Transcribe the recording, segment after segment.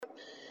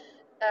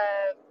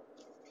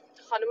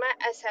خانم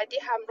اسدی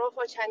همراه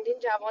با چندین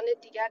جوان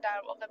دیگر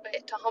در واقع به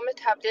اتهام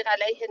تبلیغ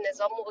علیه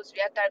نظام و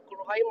عضویت در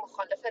گروه‌های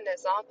مخالف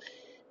نظام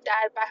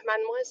در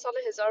بهمن ماه سال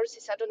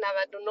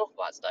 1399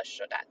 بازداشت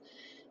شدند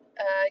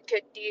که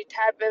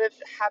دیرتر به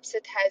حبس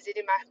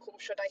تعزیری محکوم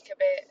شدن که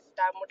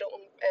در مورد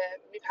اون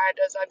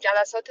میپردازم.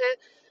 جلسات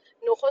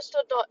نخست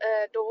و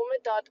دوم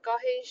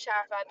دادگاه این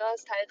شهروندان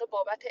از طریق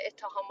بابت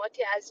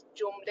اتهاماتی از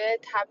جمله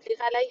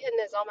تبلیغ علیه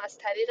نظام از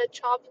طریق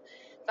چاپ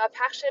و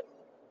پخش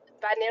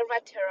بنر و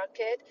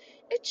تراکت،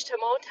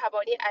 اجتماع و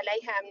تبانی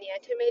علیه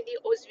امنیت ملی،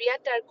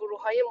 عضویت در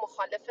گروه‌های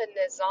مخالف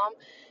نظام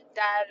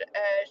در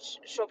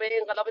شعبه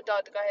انقلاب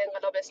دادگاه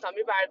انقلاب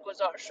اسلامی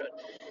برگزار شد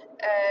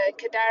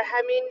که در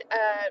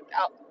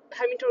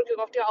همینطور که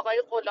گفتی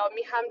آقای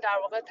غلامی هم در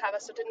واقع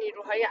توسط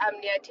نیروهای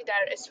امنیتی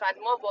در اسفند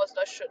ماه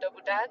بازداشت شده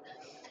بودند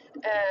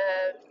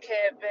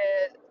که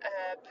به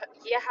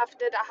یه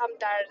هفته هم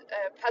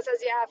پس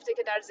از یه هفته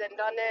که در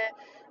زندان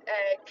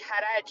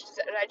کرج،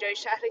 رجای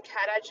شهر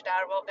کرج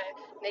در واقع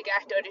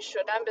نگهداری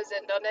شدن، به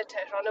زندان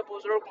تهران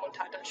بزرگ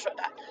منتقل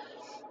شدن.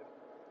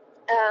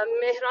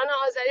 مهران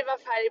آذری و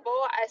فریبا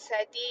و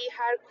اسدی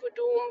هر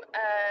کدوم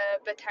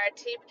به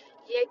ترتیب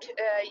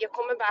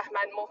یکم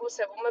بهمن ماه و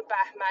سوم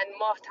بهمن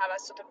ماه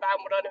توسط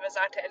ماموران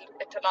وزارت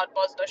اطلاعات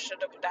بازداشت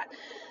شده بودند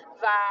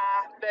و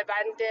به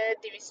بند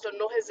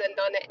 209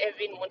 زندان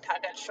اوین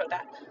منتقل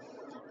شدند.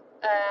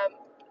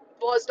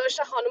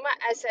 بازداشت خانم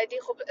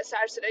اسدی خب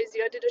سر صدای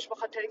زیادی داشت به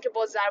خاطر اینکه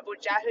با ضرب و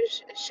جرح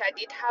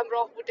شدید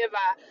همراه بوده و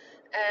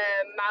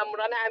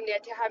ماموران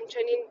امنیتی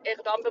همچنین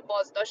اقدام به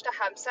بازداشت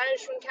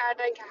همسرشون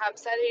کردن که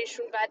همسر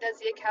ایشون بعد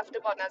از یک هفته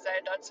با نظر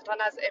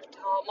دادستان از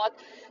اتهامات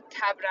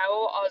تبرئه و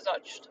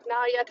آزاد شد.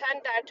 نهایتاً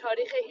در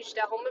تاریخ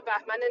 18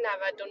 بهمن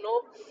 99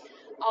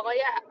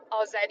 آقای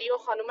آذری و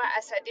خانم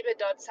اسدی به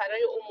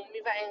دادسرای عمومی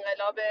و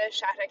انقلاب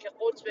شهرک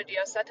قدس به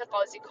ریاست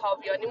قاضی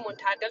کاویانی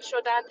منتقل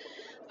شدند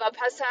و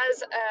پس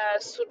از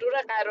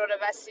صدور قرار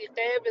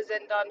وثیقه به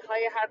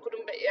زندان‌های هر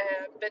کدوم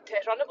به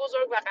تهران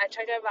بزرگ و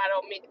قرچک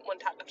ورامین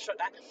منتقل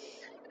شدند.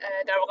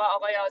 در واقع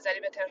آقای آذری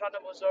به تهران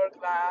بزرگ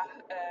و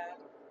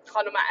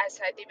خانم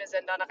اسدی به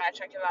زندان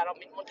قرچک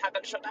ورامین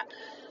منتقل شدند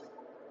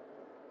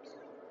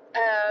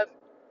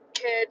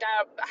که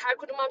در هر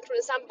کدوم هم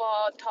تونستن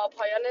تا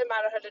پایان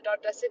مراحل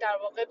دادرسی در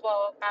واقع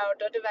با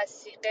قرارداد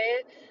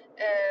وثیقه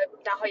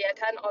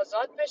نهایتاً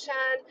آزاد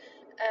بشن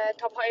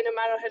تا پایان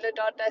مراحل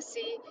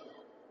دادرسی.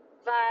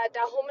 و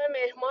 10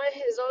 مهر ماه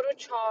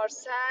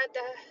 1400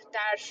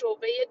 در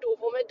شعبه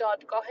دوم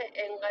دادگاه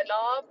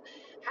انقلاب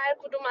هر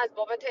کدوم از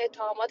بابت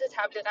اتهامات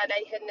تبلیغ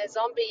علیه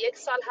نظام به 1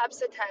 سال حبس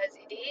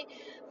تعزیری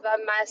و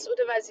مسعود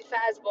وظیفه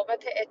از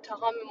بابت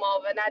اتهام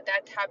معاونت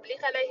در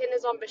تبلیغ علیه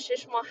نظام به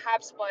 6 ماه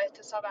حبس با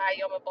احتساب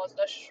ایام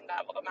بازداشتشون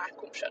در واقع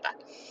محکوم شدن.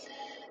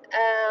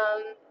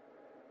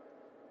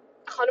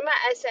 خانم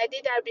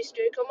اسدی در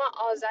 21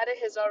 آذر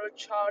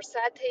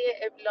 1400 طی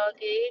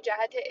ابلاغیه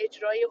جهت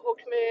اجرای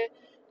حکم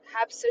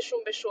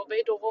حبسشون به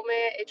شعبه دوم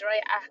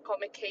اجرای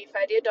احکام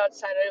کیفری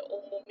دادسرای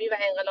عمومی و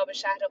انقلاب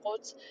شهر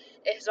قدس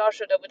احضار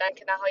شده بودند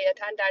که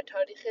نهایتاً در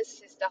تاریخ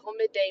 13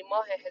 دی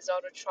ماه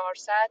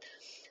 1400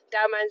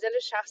 در منزل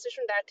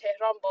شخصشون در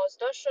تهران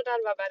بازداشت شدند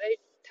و برای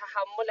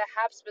تحمل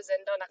حبس به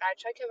زندان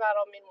قرچک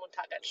ورامین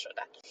منتقل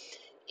شدند.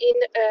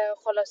 این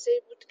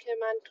خلاصه‌ای بود که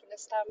من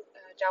تونستم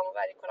جمع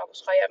بری کنم.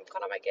 عذرخواهی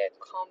میکنم اگه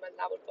کامل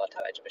نبود با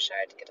توجه به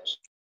شرایطی که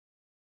داشت.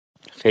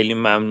 خیلی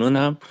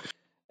ممنونم.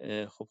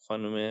 خب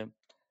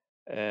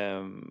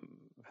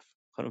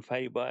خانم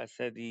فریبا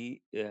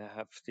اسدی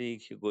هفته‌ای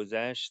که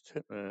گذشت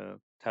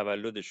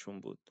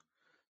تولدشون بود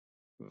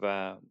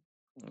و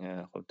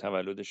خب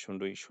تولدشون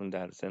رو ایشون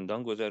در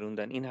زندان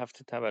گذروندن. این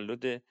هفته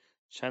تولد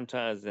چند تا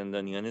از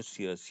زندانیان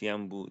سیاسی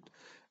هم بود،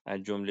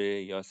 از جمله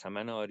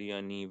یاسمن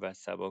آریانی و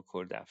صبا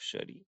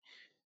کردافشاری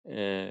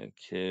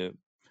که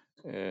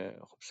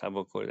خب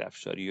صبا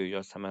کردافشاری و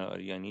یاسمن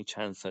آریانی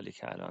چند سالی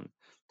که الان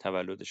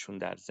تولدشون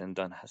در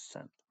زندان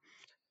هستند.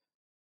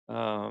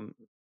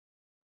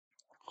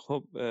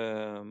 خب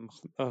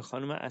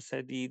خانم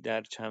اسدی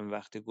در چند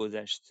وقت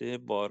گذشته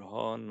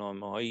بارها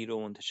نامه‌هایی رو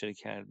منتشر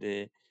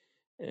کرده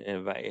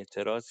و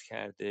اعتراض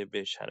کرده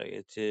به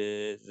شرایط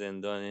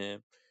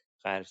زندان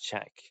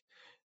قرچک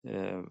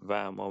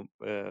و ما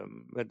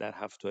در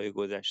هفته‌های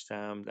گذشته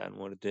هم در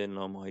مورد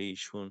نامه‌های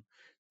ایشون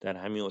در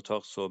همین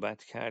اتاق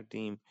صحبت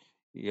کردیم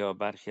یا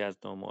برخی از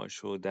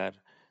نامه‌هاشو در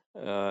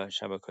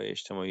شبکه‌های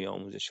اجتماعی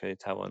آموزش‌های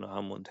توانا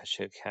هم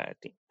منتشر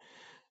کردیم.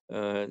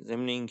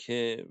 ضمن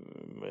اینکه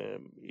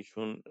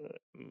ایشون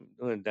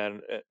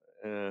در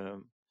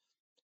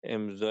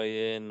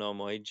امضای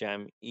نامه‌های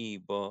جمعی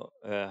با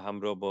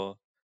همراه با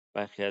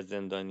برخی از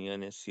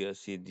زندانیان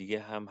سیاسی دیگه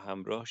هم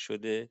همراه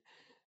شده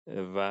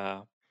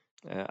و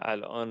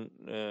الان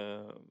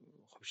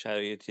خب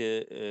شرایط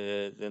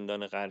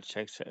زندان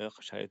قرچک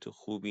شرایط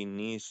خوبی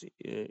نیست.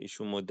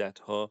 ایشون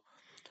مدت‌ها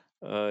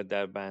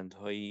در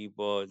بندهایی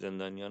با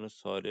زندانیان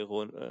سارق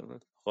و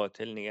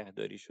قاتل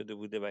نگهداری شده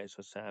بوده و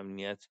احساس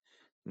امنیت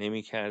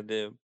نمی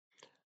کرده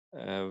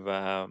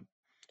و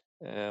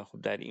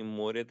خب در این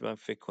مورد من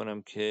فکر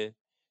کنم که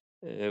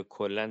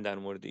کلا در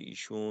مورد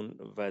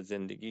ایشون و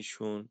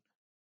زندگیشون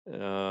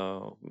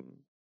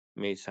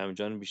میثم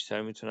جان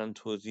بیشتر میتونن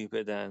توضیح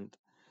بدند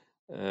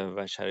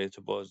و شرایط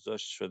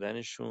بازداشت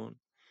شدنشون.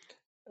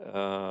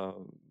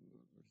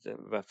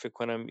 و فکر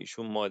کنم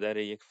ایشون مادر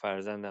یک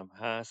فرزندم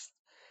هست.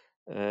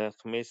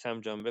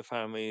 میثم جان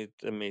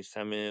بفرمایید.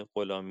 میثم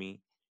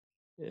غلامی،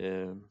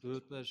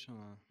 درود بر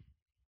شما.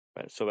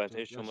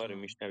 صحبت‌های درود بر شما رو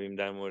شما. میشنویم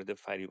در مورد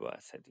فریبا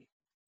اسدی.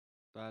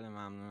 بله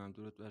ممنونم.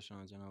 درود بر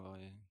شما جناب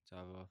آقای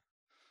جواد.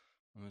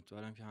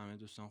 امیدوارم که همه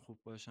دوستان خوب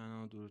باشن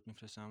و درود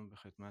میفرستم به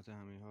خدمت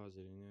همه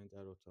حاضرین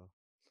در اتاق.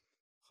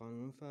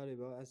 خانم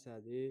فریبا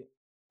اسدی،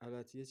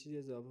 البته یه چیزی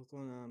اضافه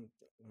کنم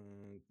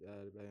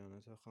در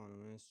بیانات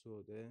خانم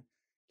سوده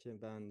که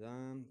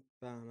بندم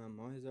بهمن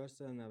ماه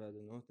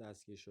 1399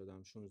 دستگیر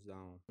شدم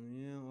 16ام.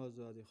 قانونی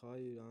آزادیخواه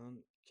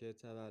ایران که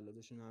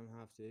تولدشون هم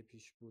هفته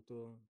پیش بود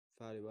و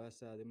فریبا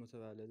اسدی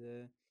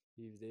متولد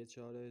 17/4/1369،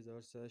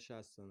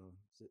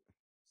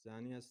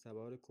 زنی از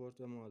تبار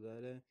کرد و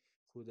مادر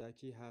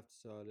کودکی 7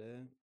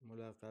 ساله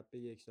ملقب به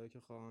یکتا که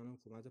خواهان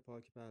حکومت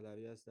پاک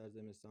پهلوی است، در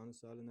زمستان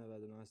سال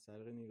 99 از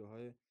طریق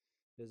نیروهای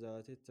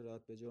وزارت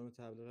اطلاعات به جرم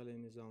تبلیغ علیه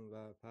نظام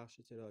و پخش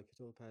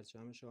تراکتور و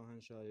پرچم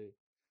شاهنشاهی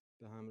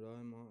به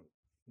همراه ما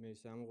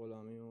میثم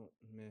غلامی و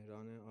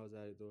مهران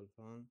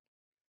آذری‌دولفان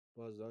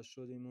بازداشت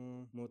شدیم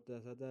و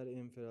مدت‌ها در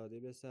انفرادی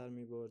به سر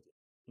می‌برد.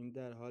 این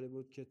در حالی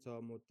بود که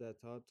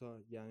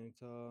یعنی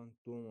تا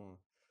 2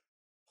 ماه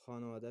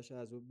خانواده‌اش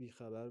از او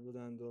بیخبر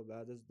بودند و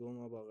بعد از 2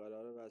 ماه با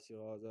قرار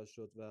وثیقه آزاد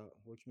شد و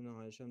حکم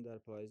نهاییش هم در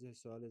پاییز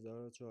سال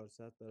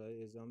 1400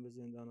 برای اعزام به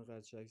زندان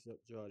قرچک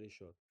جاری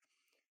شد.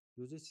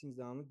 روز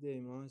 13 دی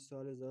ماه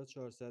سال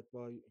 1400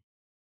 با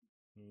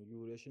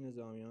یورش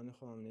نظامیان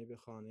خامنه‌ای به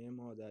خانه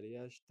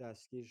مادری‌اش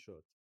دستگیر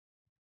شد.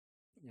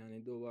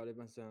 یعنی دوباره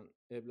مثلا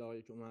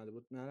ابلاغی که اومده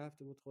بود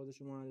نرفته بود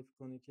خودشو معرفی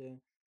کنه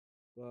که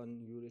با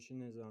یورش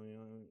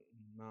نظامیان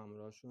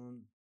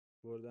ماموراشون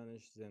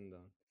بردنش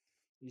زندان.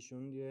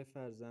 ایشون یه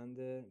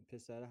فرزند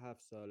پسر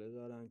 7 ساله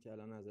دارن که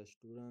الان ازش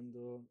دورند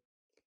و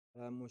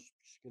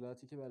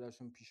مشکلاتی که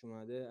براشون پیش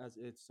اومده از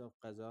اعتصاب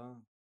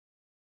غذا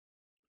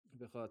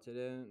به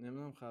خاطر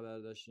نمیدونم خبر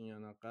داشتین یا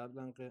نه،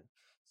 قبلا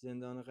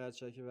زندان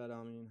قرچک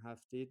ورامین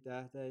هفته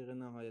 10 دقیقه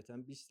نهایتا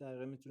 20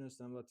 دقیقه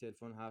میتونستن با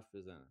تلفن حرف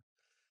بزنن،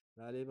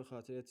 ولی به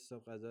خاطر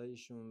اعتصاب غذای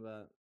ایشون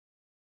و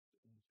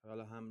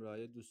حالا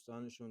همراهی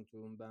دوستانشون تو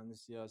اون بند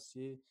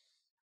سیاسی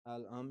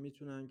الان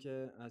میتونن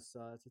که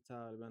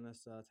تقریبا از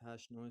ساعت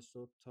 8-9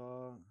 صبح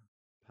تا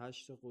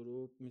 8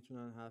 غروب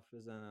میتونن حرف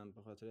بزنن.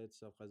 به خاطر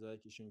اعتصاب غذایی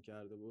که ایشون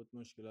کرده بود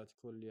مشکلات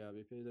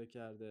کلیوی پیدا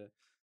کرده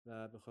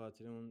و به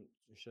خاطر اون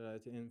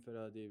شرایط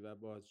انفرادی و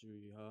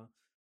بازجویی ها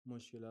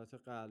مشکلات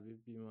قلبی،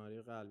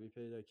 بیماری قلبی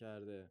پیدا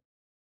کرده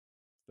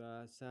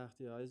و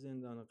سختی‌های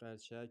زندان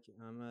قرچک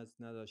هم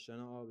از نداشتن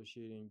آب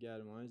شیرین،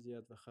 گرمای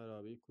زیاد و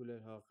خرابی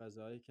کولرها،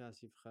 غذاهای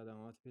کثیف،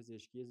 خدمات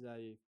پزشکی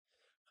ضعیف.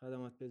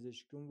 خدمات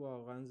پزشکی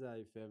واقعا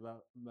ضعیفه و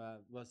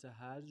واسه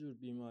هر جور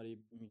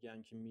بیماری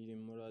میگن که میریم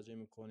مراجعه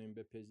میکنیم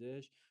به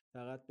پزشک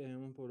فقط به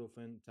همون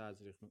پروفن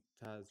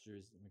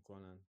تجویز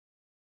میکنن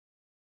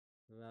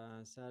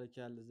و سر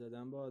کله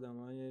زدن با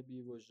آدمای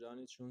بی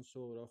وجدانی چون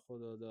سهرا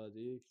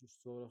خدادادی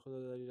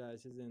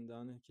رئیس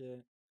زندانه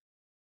که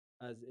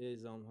از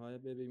اعزام‌های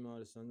به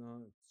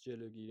بیمارستان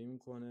جلوگیری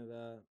میکنه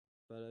و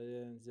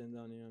برای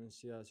زندانیان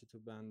سیاسی تو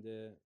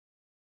بند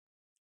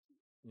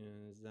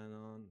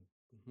زنان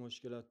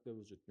مشکلات به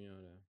وجود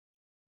میاره.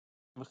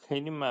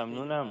 خیلی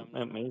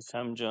ممنونم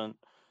میثم جان.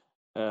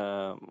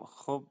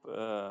 خب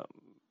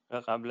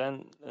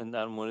قبلا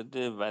در مورد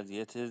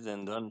وضعیت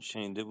زندان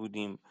شنیده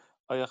بودیم.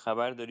 آیا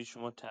خبر داری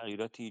شما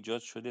تغییراتی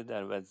ایجاد شده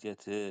در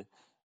وضعیت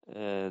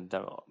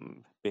در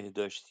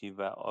بهداشتی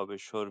و آب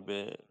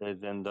شرب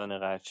زندان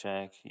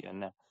قرچک یا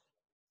نه؟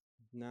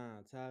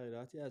 نه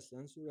تغییراتی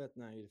اصلا صورت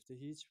نگرفته،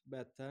 هیچ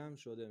بدتر هم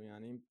شده.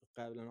 یعنی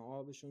قبلا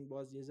آبشون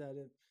باز یه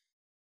ذره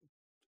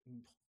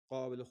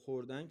قابل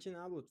خوردن که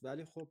نبود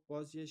ولی خب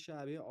باز یه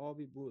شبیه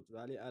آبی بود،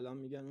 ولی الان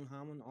میگن اون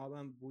همون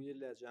آبم بوی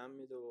لجن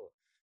میده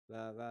و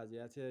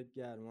وضعیت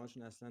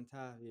گرماشون اصلا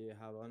تهویه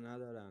هوا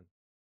ندارن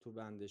تو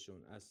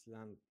بندشون،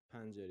 اصلا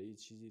پنجره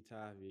چیزی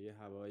تهویه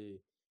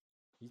هوایی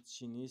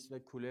هیچی نیست و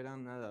کولر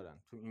هم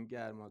ندارن تو این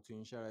گرما تو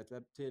این شرایط و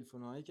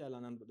تلفن‌هایی که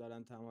الان هم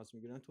دارن تماس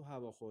میگیرن تو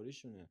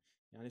هواخوریشونه.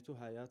 یعنی تو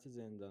حیات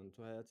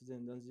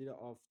زندان زیر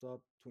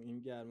آفتاب تو این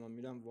گرما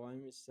میرن وای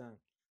میستن،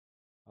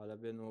 حالا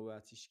به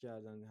نوبتیش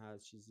کردن هر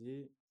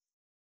چیزی،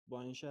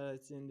 با این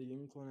شرایط زندگی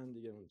میکنن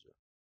دیگه اونجا.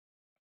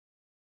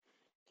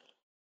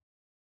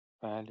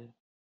 بله.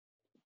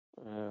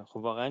 خب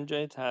واقعا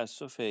جای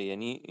تأسفه.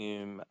 یعنی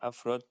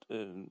افراد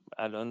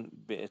الان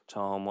به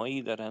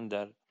اتهامایی دارن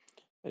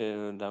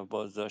در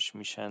بازداشت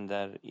میشن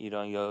در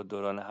ایران یا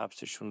دوران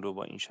حبسشون رو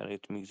با این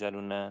شرایط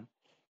میگذرونن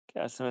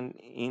که اصلا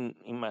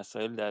این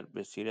مسائل در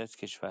بسیاری از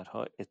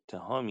کشورها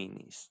اتهامی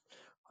نیست.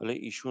 حالا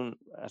ایشون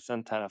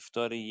اصلا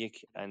طرفدار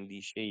یک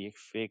اندیشه، یک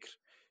فکر،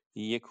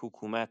 یک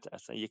حکومت،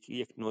 اصلا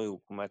یک نوع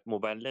حکومت،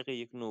 مبلغ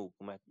یک نوع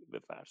حکومت به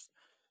فرض،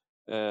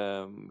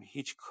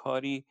 هیچ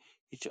کاری،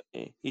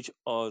 هیچ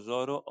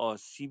آزار و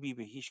آسیبی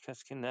به هیچ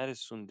کس که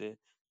نرسونده.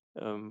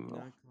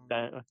 نه کامل.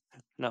 در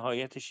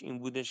نهایتش این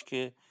بودش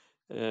که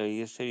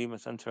یه سری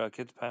مثلا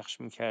تراکت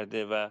پخش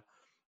میکرده و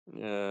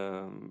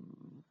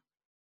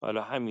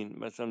حالا همین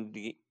مثلا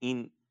دیگه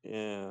این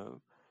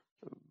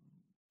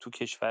تو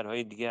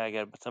کشورهای دیگه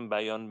اگر مثلا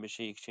بیان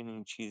بشه یک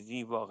چنین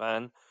چیزی،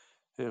 واقعا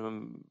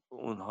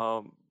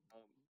اونها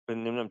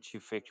نمیدونم چی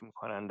فکر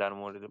میکنن در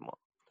مورد ما.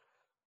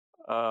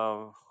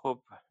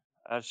 خب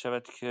عرض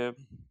شود که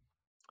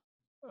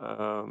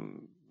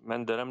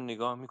من دارم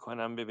نگاه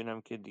میکنم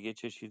ببینم که دیگه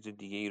چه چیز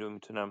دیگه ای رو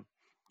میتونم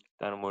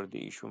در مورد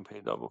ایشون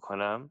پیدا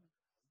بکنم.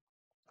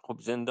 خب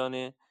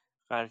زندان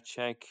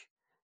قرچک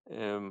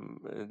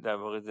در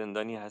واقع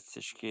زندانی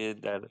هستش که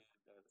در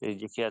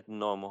یکی از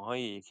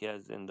نامه‌های یکی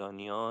از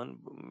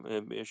زندانیان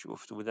بهش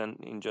گفته بودن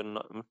اینجا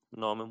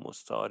نام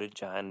مستعار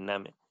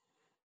جهنمه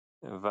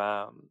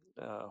و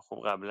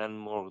خب قبلا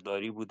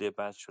مرغداری بوده،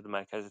 بعد شد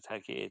مرکز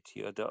ترک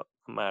اعتیاد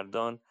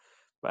مردان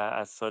و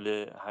از سال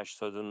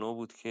 89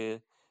 بود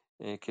که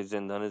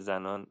زندان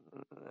زنان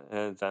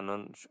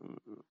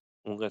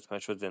اون قسمت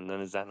شد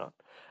زندان زنان.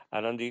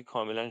 الان دیگه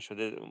کاملا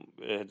شده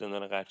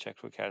زندان قرچک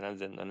رو کردن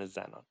زندان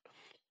زنان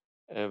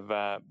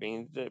و به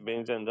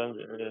این زندان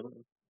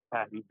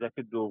تهدیدک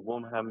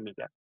دوم هم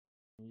میگن.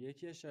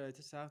 یکی از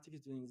شرایط سختی که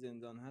تو این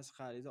زندان هست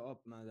خرید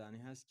آب معدنی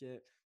هست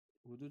که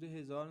حدود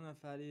 1000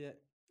 نفری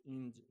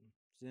این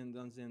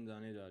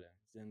زندانی داره،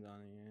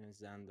 زندانی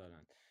زن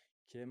دارن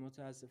که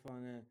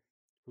متاسفانه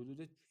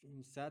حدود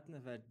 100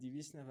 نفر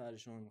 200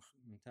 نفرشون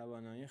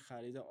توانایی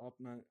خرید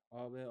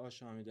آب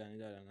آشامیدنی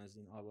دارن، از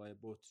این آبای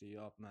بطری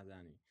آب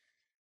معدنی.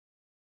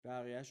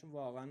 بقیهشون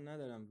واقعا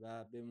ندارن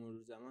و به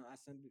مرور زمان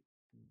اصلا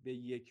به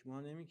 1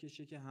 ماه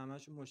نمیکشه که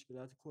همشون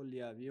مشکلات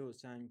کلیوی و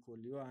سنگ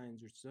کلی و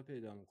اینجور چیزا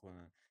پیدا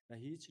میکنن و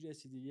هیچ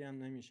رسیدگی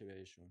هم نمیشه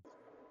بهشون.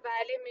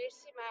 بله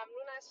مرسی،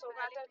 ممنون از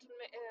صحبتاتون.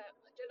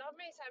 جناب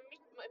میثم،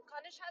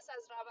 امکانش هست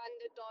از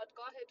روند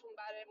دادگاهتون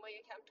برای ما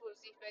یکم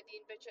توضیح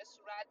بدین؟ به چه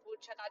صورت بود،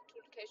 چقدر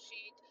طول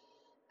کشید؟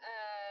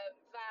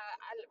 و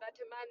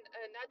البته من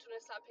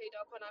نتونستم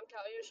پیدا کنم که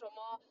آیا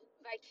شما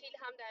وکیل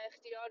هم در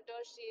اختیار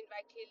داشتین،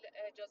 وکیل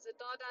اجازه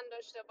دادن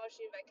داشته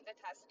باشین، وکیل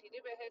تسخیری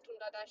بهتون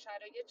دادن،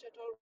 شرایط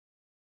چطور؟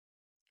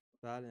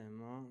 بله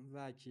ما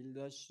وکیل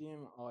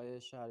داشتیم،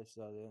 آقای شریف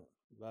زاده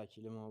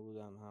وکیل ما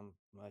بودن، هم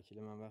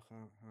وکیل من و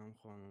هم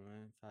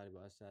خانم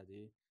فریبا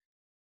اسدی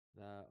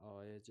و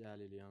آقای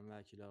جلیلیان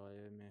وکیل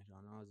آقای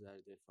مهران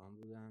آذردفان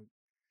بودن.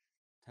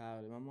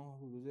 تقریبا ما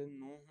حدود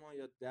 9 ماه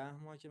یا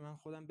 10 ماه که من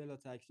خودم بلا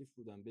تکلیف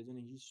بودم، بدون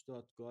هیچ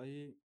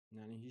دادگاهی،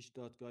 یعنی هیچ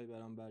دادگاهی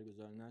برام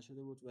برگزار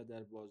نشده بود و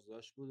در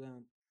بازداشت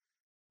بودم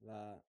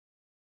و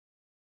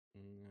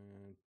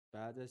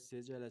بعد از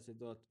 3 جلسه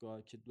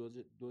دادگاه که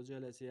دو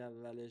جلسه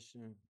اولش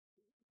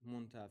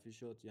منتفی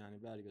شد، یعنی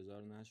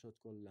برگزار نشد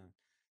کلا،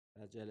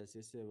 و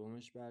جلسه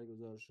سومش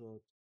برگزار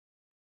شد،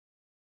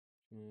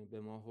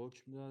 به ما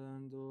حکم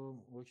دادند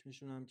و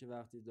حکمشون هم که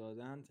وقتی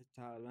دادند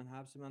تقریبا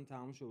حبس من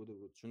تموم شده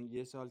بود، چون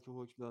 1 سال که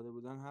حکم داده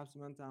بودن حبس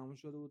من تموم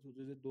شده بود.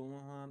 حدود 2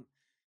 ماه هم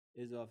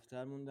اضافه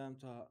تر موندم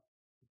تا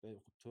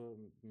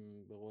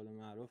به قول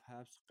معروف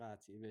حبس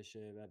قطعی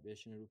بشه و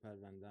بشینه رو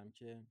پروندم،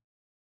 که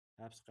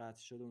حبس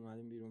قطعی شد.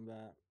 اومدیم بیرون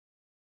و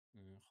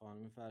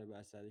خانم فریبا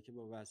اسدی که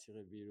با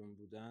وثیقه بیرون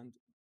بودند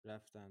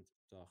رفتند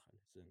داخل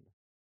زندان.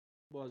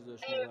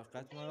 بازداشت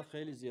موقت ما رو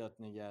خیلی زیاد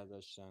نگه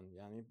داشتن،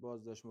 یعنی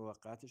بازداشت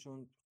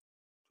موقتشون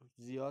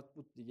زیاد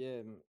بود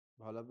دیگه.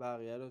 حالا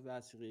بقیه رو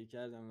وثیقه‌ای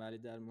کردن ولی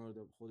در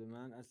مورد خود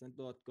من اصلا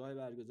دادگاه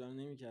برگزار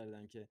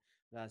نمی‌کردن که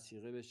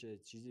وثیقه بشه،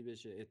 چیزی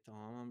بشه،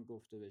 اتهام هم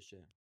گفته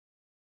بشه.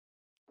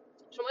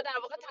 شما در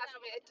واقع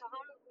تخمین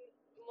اتهام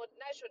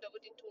نشده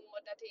بودین تو اون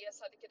مدت 1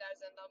 سالی که در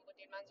زندان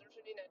بودین،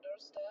 منظورتون اینه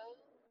درسته؟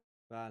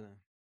 بله.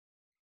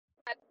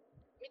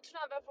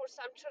 میتونم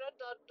بپرسم چرا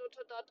دو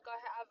تا دادگاه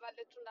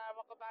اولتون در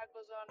واقع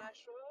برگزار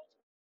نشد؟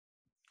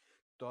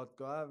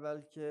 دادگاه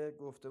اول که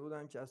گفته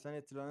بودن که اصلا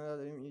اطلاع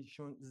نداریم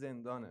ایشون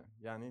زندانه،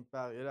 یعنی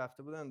بقیه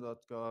رفته بودن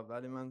دادگاه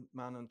ولی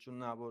من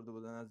چون نبرده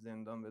بودن از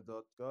زندان به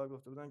دادگاه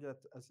گفته بودن که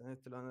اصلا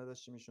اطلاع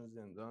نداشتیم ایشون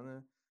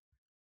زندانه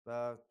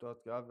و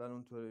دادگاه اول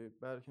اونطوری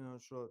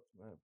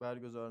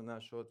برگزار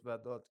نشد و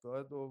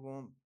دادگاه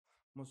دوم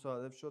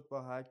مصادف شد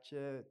با هک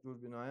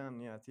دوربین‌های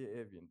امنیتی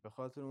اوین، به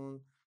خاطر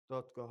اون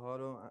دادگاه ها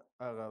رو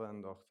عقب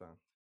انداختن.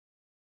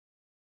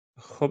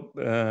 خب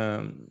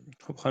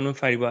خانم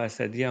فریبا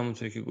اسدی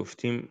همونطور که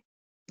گفتیم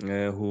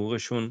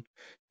حقوقشون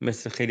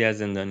مثل خیلی از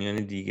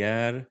زندانیان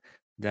دیگر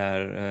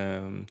در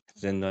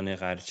زندان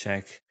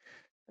قرچک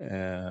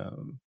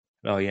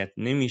رعایت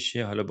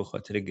نمیشه. حالا به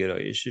خاطر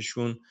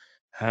گرایششون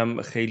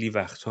هم خیلی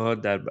وقتها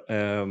در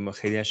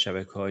خیلی از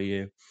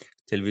شبکه‌های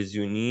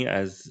تلویزیونی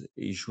از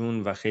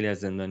ایشون و خیلی از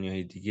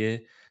زندانیهای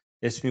دیگه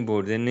اسمی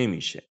برده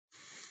نمیشه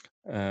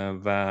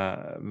و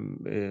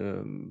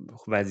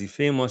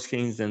وظیفه ماست که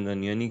این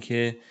زندانیانی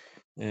که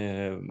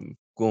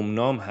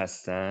گمنام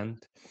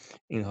هستند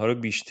اینها رو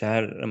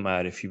بیشتر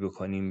معرفی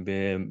بکنیم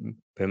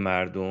به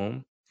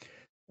مردم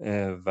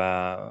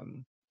و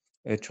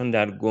چون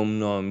در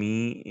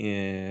گمنامی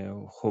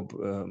خب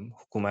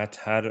حکومت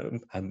هر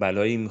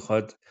بلایی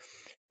میخواد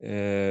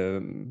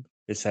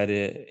به سر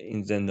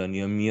این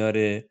زندانیان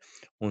میاره،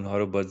 اونها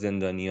رو با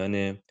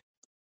زندانیان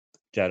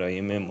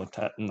جرایم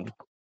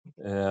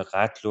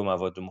قتل و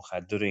مواد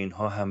مخدر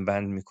اینها هم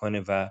بند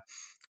میکنه و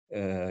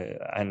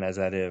از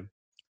نظر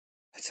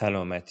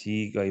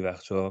سلامتی گاهی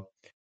وقتا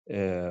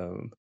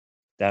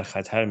در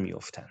خطر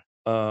میافتن.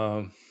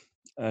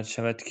 عرض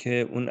شود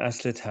که اون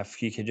اصل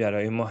تفکیک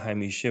جرایم ما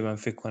همیشه، من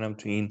فکر کنم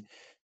تو این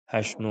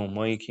 8-9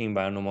 ماهی که این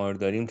برنامه رو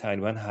داریم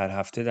تقریبا هر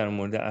هفته در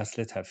مورد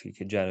اصل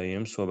تفکیک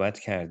جرایم صحبت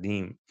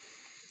کردیم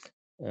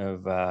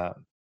و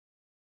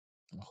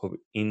خب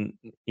این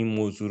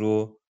موضوع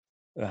رو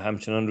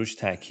همچنان روش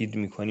تاکید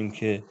میکنیم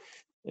که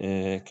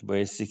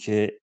بایستی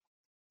که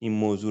این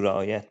موضوع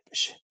رعایت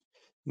بشه.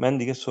 من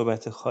دیگه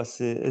صحبت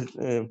خاص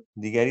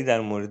دیگری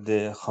در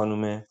مورد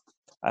خانم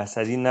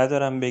اسدی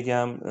ندارم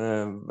بگم،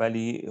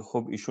 ولی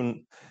خب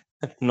ایشون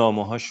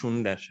نامه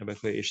هاشون در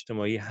شبکه‌های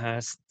اجتماعی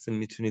هست،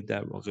 میتونید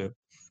در واقع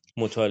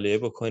مطالعه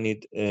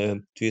بکنید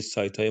توی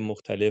سایت های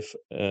مختلف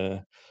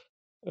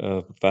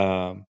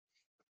و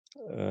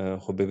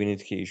خب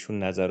ببینید که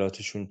ایشون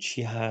نظراتشون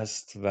چی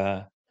هست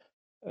و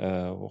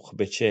خب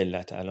به چه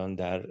علت الان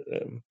در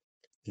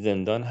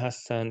زندان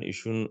هستن.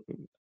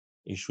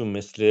 ایشون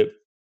مثل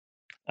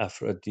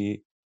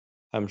افرادی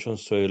همچون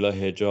سهیلا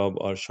حجاب،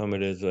 آرشام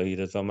رضایی،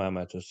 رضا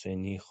محمد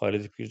حسینی،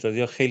 خالد پیرزادی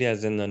یا خیلی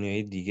از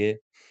زندانیهای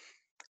دیگه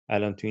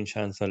الان تو این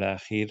چند سال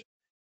اخیر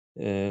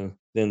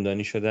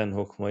زندانی شدن،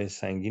 حکمای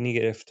سنگینی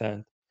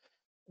گرفتن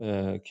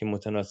که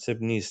متناسب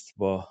نیست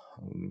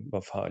با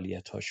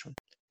فعالیت هاشون.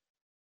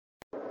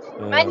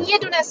 من یه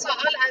دونه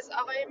سوال از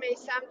آقای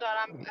میثم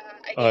دارم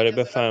اگه آره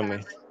اجازه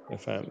بفرمایید.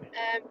 بفرمایید.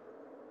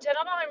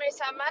 جناب آقای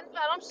میثم، من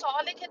برام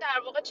سواله که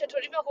در واقع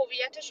چطوری به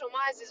هویت شما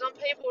عزیزان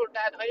پی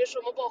بردن؟ آیا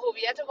شما با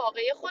هویت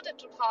واقعی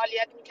خودتون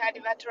فعالیت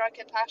میکردین و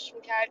تراکت پخش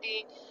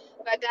میکردین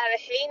و در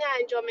حین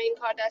انجام این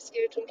کار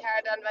دستگیرتون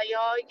کردن و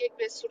یا یک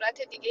به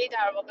صورت دیگه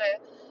در واقع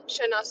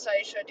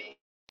شناسایی شدین؟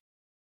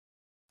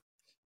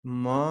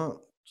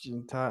 ما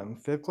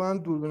فکر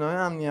کنم دوربینای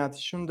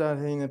امنیتیشون در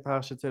حین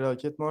پخش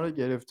تراکت ما رو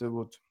گرفته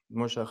بود،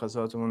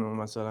 مشخصاتمون رو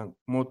مثلا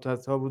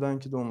مدت‌ها بودن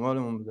که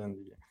دنبالمون بودن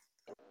دیگه.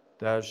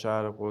 در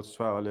شهر قدس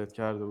فعالیت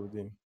کرده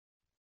بودیم.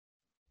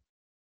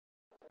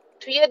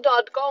 توی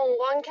دادگاه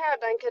عنوان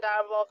کردن که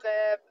در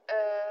واقع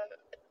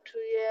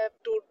توی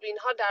دوربین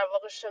ها در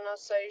واقع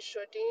شناسایی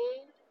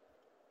شدین؟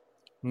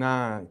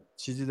 نه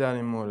چیزی در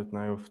این مورد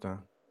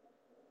نیفتن،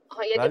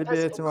 یعنی ولی به پس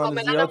احتمال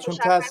کاملا زیاد هم چون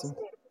مشخص نیست.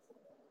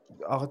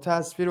 آخه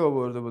تصویر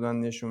آورده بودن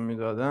نشون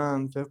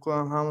میدادن، فکر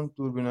کنم همون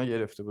دوربینا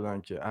گرفته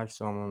بودن که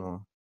عکسامونو،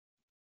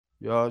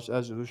 یا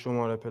از رو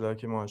شماره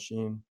پلاک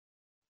ماشین،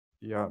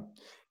 یا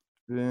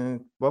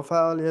با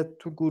فعالیت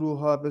تو گروه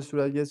ها به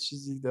صورت یه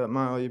چیزی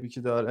معایبی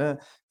که داره،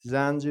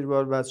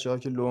 زنجیروار بچه‌ها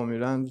که لو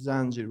میرن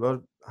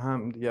زنجیروار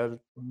هم دیگر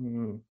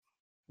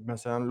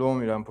مثلا لو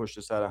میرن پشت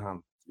سر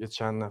هم یه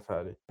چند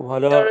نفری.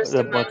 حالا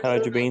درسته، با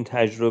توجه به ممنونم. این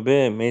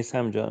تجربه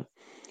میثم جان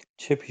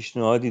چه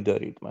پیشنهادی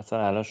دارید؟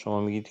 مثلا الان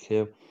شما میگید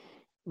که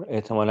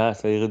احتمالا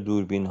از طریق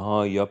دوربین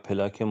ها یا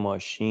پلاک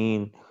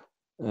ماشین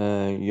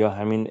یا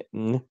همین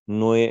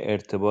نوع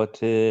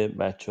ارتباط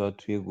بچه ها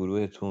توی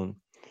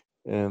گروهتون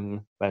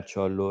بچه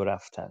ها لو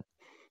رفتن.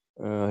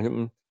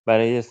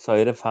 برای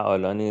سایر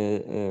فعالان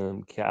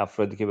که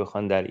افرادی که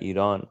بخوان در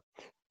ایران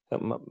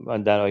و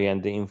در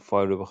آینده این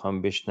فایل رو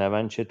بخوام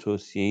بشنون، چه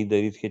توصیه‌ای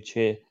دارید که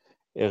چه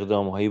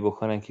اقدام‌هایی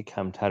بکنن که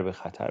کمتر به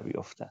خطر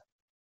بیفتن؟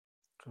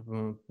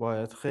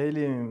 باید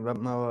خیلی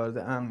موارد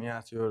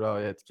امنیتی رو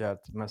رعایت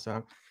کرد،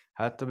 مثلا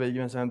حتی بگی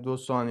مثلا 2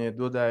 ثانیه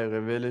 2 دقیقه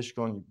ولش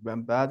کن،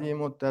 بعد یه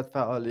مدت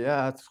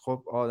فعالیت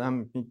خب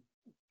آدم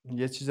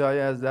یه چیزایی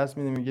از دست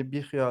میده، میگه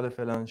بی خیال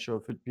فلان شو،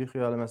 بی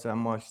خیال مثلا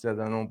ماک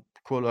زدن و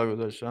کلاه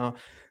گذاشتن،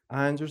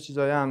 اینجور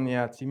چیزای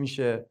امنیتی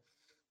میشه،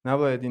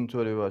 نباید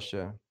اینطوری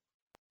باشه.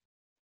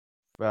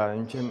 و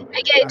اینکه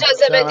اگه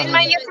اجازه بدین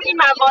من شرح یه سری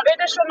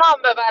مواردش رو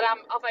نام ببرم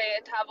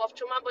آقای طواف،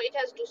 چون من با یکی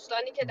از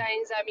دوستانی که در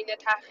این زمینه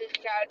تحقیق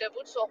کرده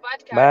بود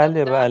صحبت کرده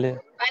بله بودم. بله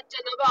بعد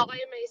جناب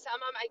آقای میثم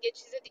هم اگه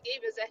چیز دیگه‌ای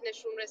به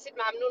ذهنشون رسید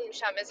ممنون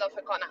میشم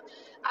اضافه کنم.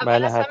 اول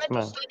بله از همه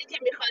حتما. دوستانی که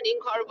میخوان این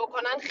کارو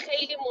بکنن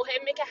خیلی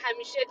مهمه که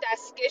همیشه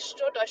دستکش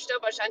رو داشته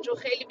باشن، چون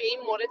خیلی به این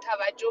مورد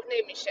توجه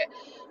نمیشه.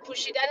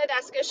 پوشیدن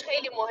دستکش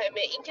خیلی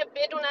مهمه، اینکه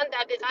بدونن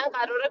دقیقاً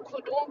قراره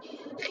کدوم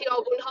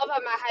خیابون‌ها و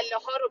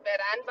محله‌ها رو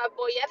برن و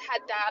باید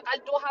حداقل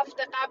 2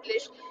 هفته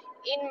قبلش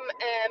این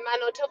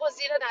مناطق رو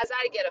زیر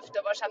نظر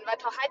گرفته باشن و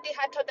تا حدی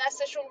حتی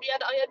دستشون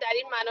بیاد آیا در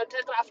این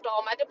مناطق رفت و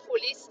آمد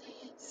پلیس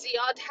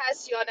زیاد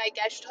هست یا نه،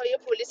 گشت‌های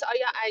پلیس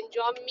آیا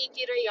انجام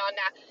میگیره یا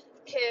نه،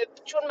 که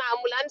چون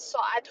معمولا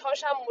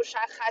ساعت‌هاش هم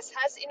مشخص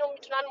هست اینو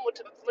میتونن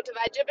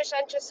متوجه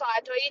بشن چه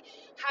ساعت‌هایی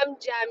هم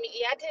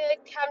جمعیت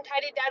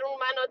کمتری در اون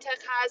مناطق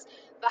هست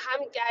و هم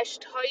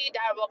گشت‌هایی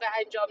در واقع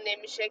انجام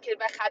نمیشه که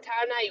به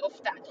خطر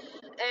نیفتن.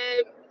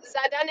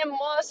 زدن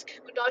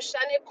ماسک،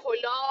 داشتن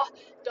کلاه،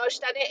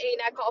 داشتن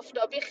عینک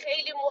آفتابی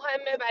خیلی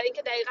مهمه برای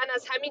اینکه دقیقاً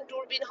از همین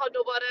دوربین ها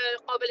دوباره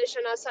قابل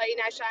شناسایی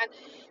نشن.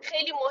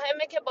 خیلی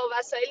مهمه که با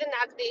وسایل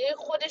نقلیه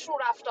خودشون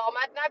رفت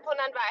آمد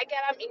نکنن و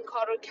اگرم این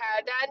کارو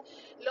کردن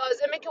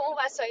لازمه که اون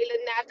وسایل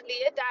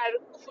نقلیه در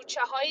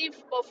کوچه هایی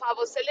با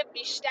فواصل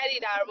بیشتری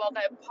در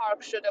واقع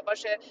پارک شده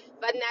باشه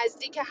و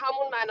نزدیک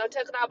همون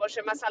مناطق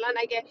نباشه. مثلا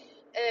اگه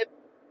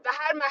به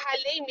هر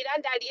محله‌ای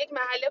میرن در یک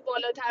محله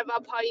بالاتر و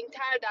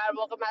پایینتر در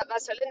واقع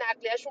وسایل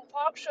نقلیه‌شون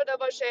پارک شده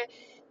باشه.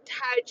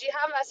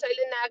 ترجیحاً وسایل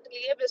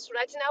نقلیه به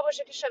صورتی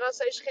نباشه که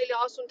شناساییش خیلی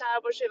آسان تر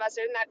باشه.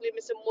 وسایل نقلیه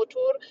مثل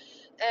موتور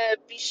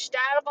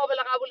بیشتر قابل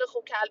قبول،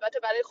 خوب که البته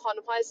برای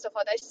خانم‌ها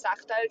استفادهش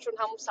سخت‌تره چون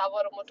همون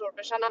سوار موتور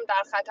بشن هم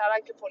در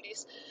خطرن که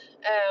پلیس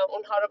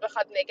اونها رو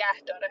بخواد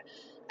نگه داره.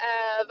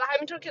 و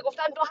همینطور که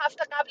گفتم 2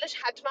 هفته قبلش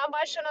حتما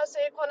باید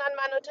شناسایی کنن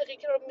مناطقی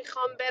که رو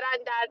میخوام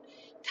برن، در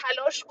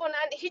تلاش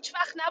کنن. هیچ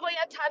وقت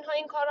نباید تنها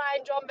این کار رو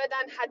انجام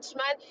بدن،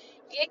 حتما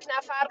یک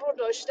نفر رو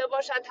داشته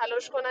باشن،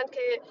 تلاش کنن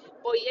که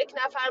با یک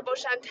نفر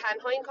باشن،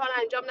 تنها این کار رو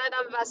انجام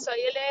ندن.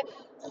 وسایل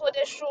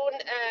خودشون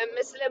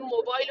مثل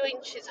موبایل و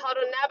این چیزها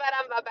رو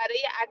نبرن و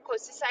برای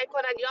عکاسی سعی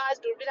کنن یا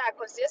از دوربین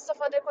عکاسی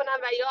استفاده کنن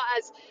و یا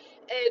از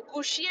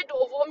گوشی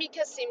دومی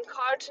که سیم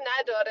کارت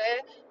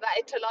نداره و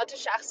اطلاعات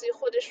شخصی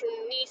خودشون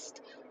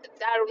نیست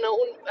درون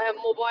اون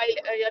موبایل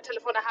یا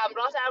تلفن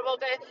همراه در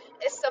واقع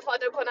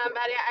استفاده کنن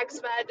برای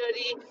عکس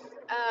برداری.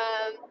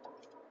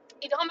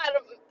 اینها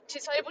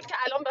چیزهایی بود که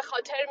الان به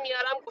خاطر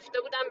میارم.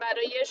 گفته بودم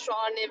برای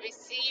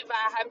شعارنویسی و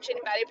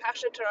همچنین برای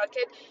پخش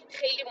تراکت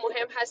خیلی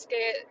مهم هست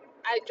که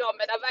انجام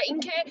بدم. و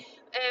اینکه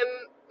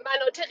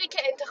مناطقی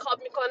که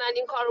انتخاب میکنن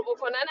این کارو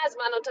بکنن از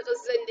مناطق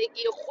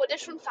زندگی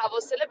خودشون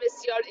فواصل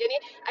بسیار، یعنی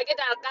اگه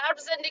در غرب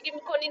زندگی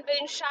میکنین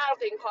برین شرق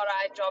این کارو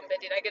انجام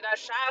بدین، اگه در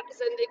شرق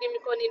زندگی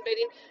میکنین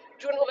برین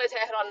جنوب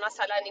تهران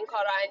مثلا این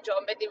کار رو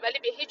انجام بدین، ولی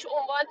به هیچ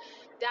عنوان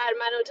در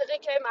مناطقی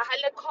که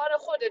محل کار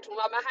خودتون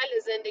و محل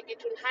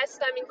زندگیتون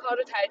هستم این کار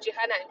رو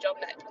ترجیحاً انجام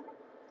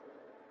ندید.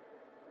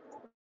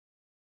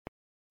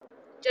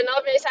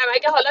 جناب میثم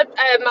اگه حالا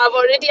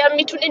مواردی هم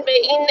میتونین به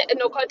این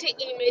نکات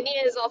ایمنی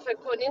اضافه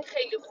کنین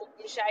خیلی خوب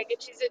میشه، اگه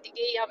چیز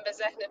دیگه ای هم به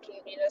ذهنتون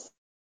میرسه.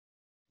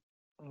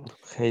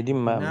 خیلی نه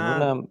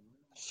ممنونم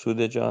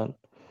سوده جان.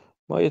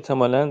 ما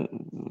احتمالاً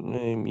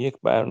یک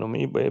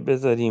برنامه‌ای باید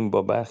بذاریم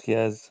با برخی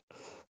از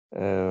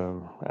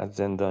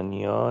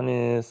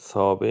زندانیان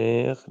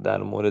سابق در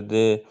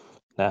مورد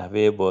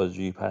نحوه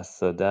بازجویی پس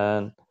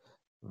دادن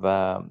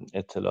و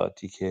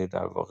اطلاعاتی که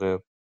در واقع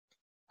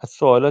از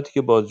سوالاتی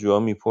که بازجوها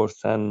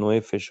میپرسن، نوع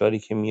فشاری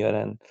که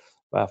میارن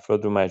و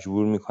افراد رو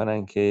مجبور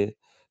میکنن که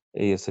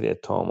یه سری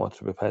اتهامات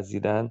رو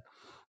بپذیرن.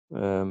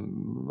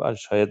 و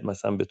شاید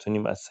مثلا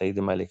بتونیم از سعید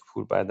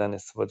ملکپور بعداً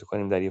استفاده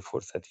کنیم در یه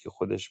فرصتی که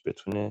خودش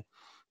بتونه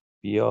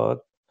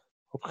بیاد.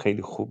 خب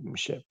خیلی خوب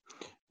میشه.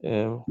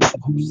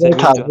 خب سوین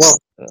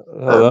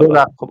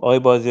جان، خب آقای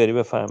بازیاری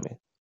بفرمایید.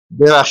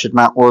 ببخشید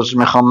من عذر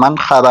میخوام. من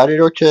خبری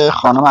رو که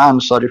خانم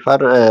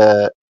انصاریفر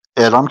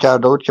اعلام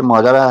کرده بود که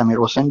مادر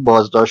امیرحسین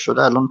بازداشت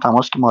شده، الان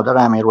تماس که مادر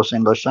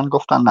امیرحسین داشتن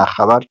گفتن نه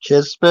خبر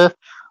کذبه.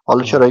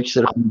 حالا چرا یک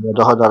سری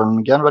خانواده ها دارن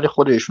میگن ولی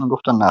خود ایشون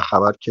گفتن نه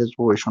خبر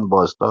کذبه و ایشون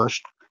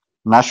بازداشت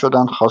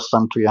نشدن.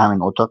 خواستم توی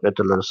همین اتاق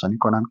اطلاع رسانی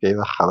کنم که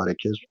یه خبر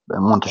کذب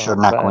منتشر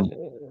نکنید.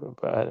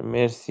 بله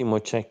مرسی،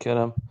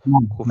 متشکرم.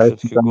 خوب شد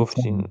که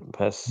گفتین.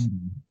 پس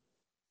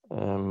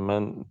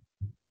من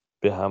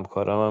به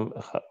همکارم هم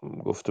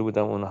گفته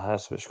بودم اونو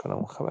حذفش کنم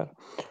اون خبر.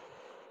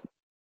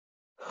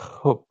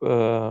 خب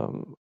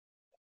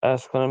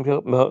عرض کنم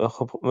که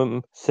خب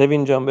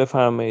سوین جان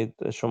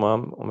بفرمایید، شما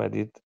هم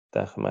اومدید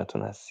در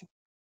خدمتتون هستیم.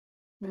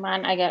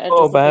 من اگر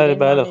اجازه بله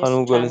بدین من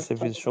خانم گل چند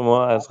سفید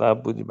شما از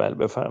قبل بودی. بله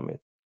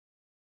بفرمایید.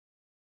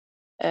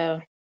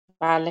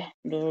 بله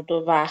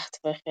دو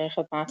وقت بخیر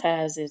خدمت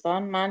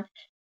عزیزان. من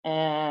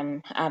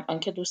الان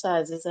که دوست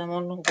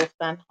عزیزمون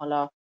گفتن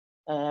حالا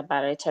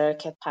برای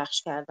ترکت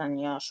پخش کردن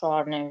یا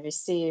شعار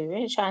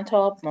نویسی، چند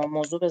تا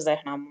موضوع به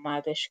ذهنم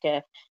اومدش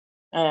که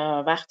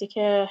وقتی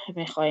که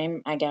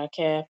میخواییم اگر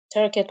که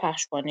ترکت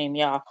پخش کنیم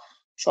یا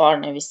شعار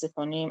نویسی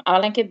کنیم،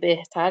 اولا که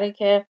بهتره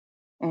که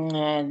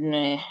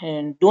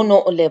 2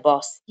 نوع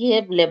لباس،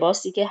 یه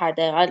لباسی که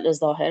حداقل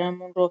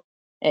ظاهرمون رو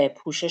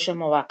پوشش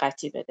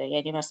موقتی بده،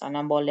 یعنی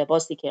مثلا با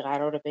لباسی که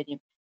قراره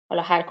بدیم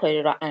حالا هر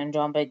کاری رو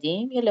انجام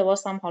بدیم یه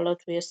لباس هم حالا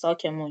توی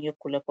ساکمون یا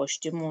کوله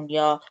پشتیمون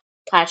یا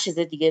هر چیز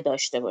دیگه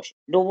داشته باشیم.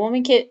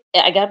 دومی که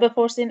اگر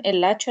بپرسین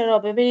علت چرا،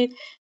 ببینید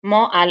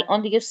ما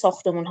الان دیگه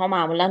ساختمون ها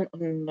معمولا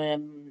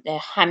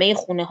همه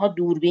خونه ها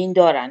دوربین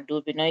دارن،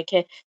 دوربینایی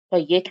که تا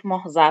 1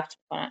 ماه ضبط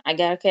میکنن.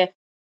 اگر که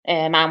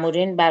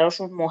مامورین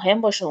براشون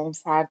مهم باشه اون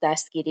فرد،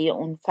 دستگیری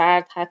اون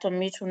فرد، حتی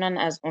میتونن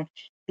از اون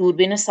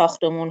دوربین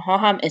ساختمون ها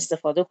هم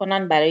استفاده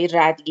کنن برای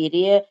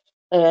ردگیری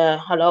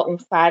حالا اون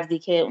فردی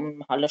که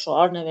حالا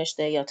شعار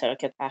نوشته یا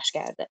ترکت پخش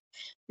کرده.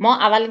 ما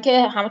اول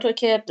که همونطور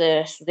که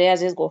سوده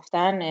عزیز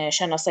گفتن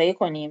شناسایی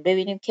کنیم،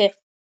 ببینیم که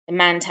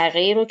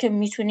منطقه‌ای رو که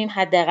میتونیم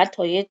حداقل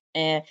تا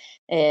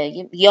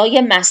یا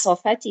یه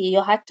مسافتی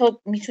یا حتی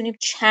میتونیم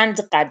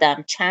چند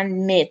قدم،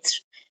 چند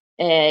متر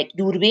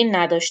دوربین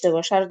نداشته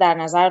باشه رو در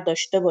نظر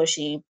داشته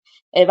باشیم.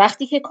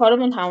 وقتی که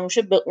کارمون تموم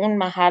شه به اون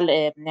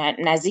محل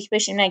نزدیک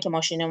بشیم، نه اینکه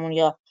ماشینمون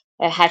یا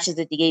هر چیز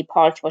دیگه‌ای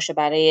پارک باشه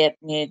برای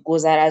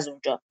گذر از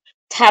اونجا.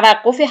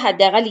 توقفی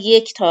حداقل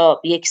 1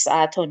 تا 1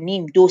 ساعت و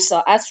نیم 2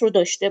 ساعت رو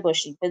داشته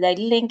باشیم، به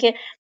دلیل اینکه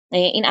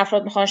این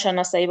افراد میخوان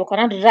شناسایی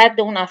بکنن،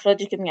 رد اون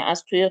افرادی که میان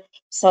از توی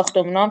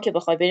ساختمونا هم که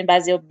بخوای بریم،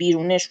 بعضیا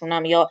بیرونشون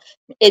هم یا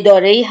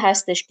اداره‌ای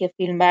هستش که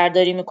فیلم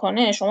برداری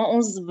میکنه، شما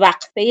اون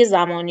وقفه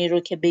زمانی رو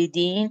که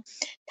بدین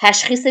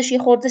تشخیصش یه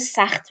خورده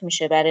سخت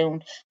میشه برای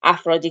اون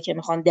افرادی که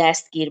میخوان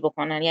دستگیر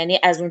بکنن. یعنی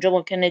از اونجا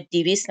ممکنه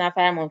 200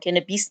 نفر، ممکنه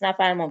 20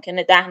 نفر،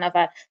 ممکنه 10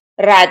 نفر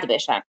رد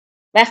بشن.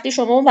 وقتی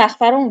شما اون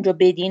وقفه رو اونجا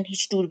بدین،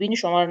 هیچ دوربینی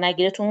شما رو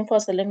نگیره، تو اون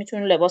فاصله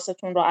میتونین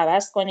لباستون رو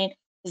عوض کنین،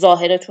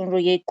 ظاهرتون رو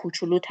یه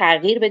کوچولو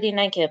تغییر بدین،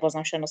 نه که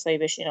بازم شناسایی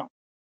بشین.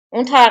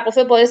 اون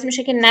توقفه باعث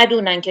میشه که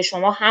ندونن که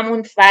شما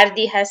همون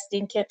فردی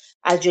هستین که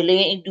از جلوی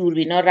این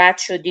دوربینا رد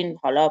شدین،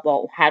 حالا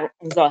با هر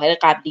ظاهر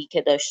قبلی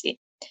که داشتین.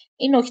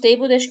 این نکته‌ای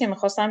بودش که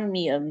می‌خواستم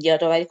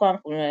یادآوری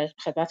کنم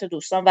خدمت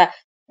دوستان. و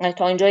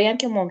تا اینجایی هم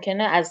که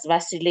ممکنه از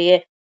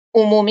وسیله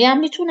عمومی هم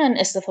میتونن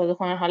استفاده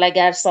کنن، حالا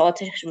اگر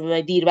ساعت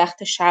دیر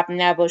وقت شب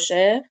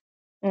نباشه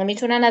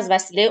میتونن از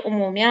وسیله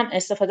عمومی هم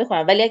استفاده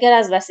کنن، ولی اگر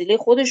از وسیله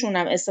خودشون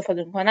هم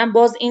استفاده میکنن،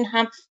 باز این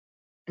هم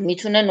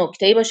میتونه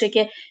نکته‌ای باشه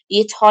که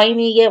یه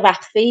تایمی، یه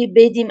وقفه‌ای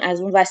بدیم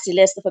از اون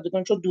وسیله استفاده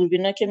کنیم. چون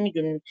دوربینا که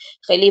میدونین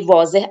خیلی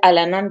واضح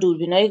علنا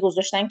دوربینایی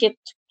گذاشتن که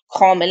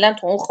کاملا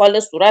تو اون خال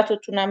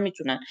صورتتون هم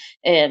میتونن،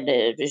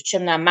 چه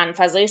می‌دونم،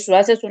 منفذای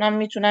صورتتون هم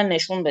میتونن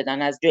نشون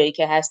بدن از جایی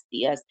که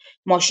هستی، از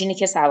ماشینی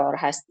که سوار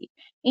هستی.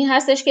 این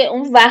هستش که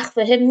اون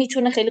وقفه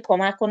میتونه خیلی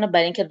کمک کنه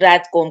برای اینکه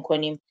رد گم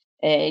کنیم،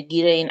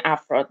 گیر این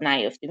افراد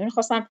نیافتیم.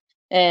 می‌خواستم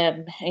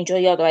اینجا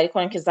یادآوری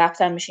کنم که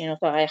ضبطم میشه، اینو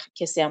تا اگه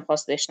کسی هم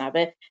خواست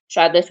بشنوه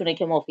شاید بتونه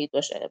که مفید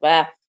باشه.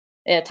 و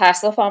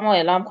تأسفم رو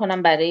اعلام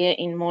کنم برای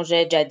این موج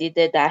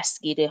جدید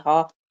دستگیری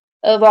ها،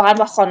 واقعا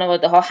با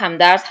خانواده ها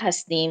همدرد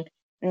هستیم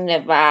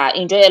و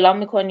اینجا اعلام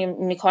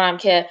میکنم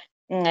که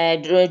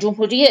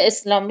جمهوری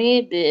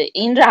اسلامی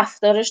این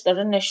رفتارش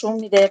داره نشون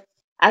میده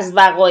از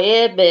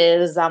وقایع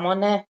به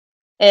زمان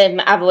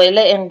اوایل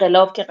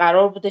انقلاب که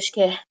قرار بودش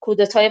که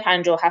کودتای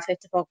 57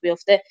 اتفاق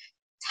بیفته،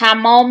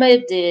 تمام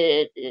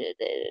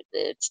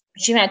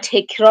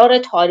تکرار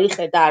تاریخ،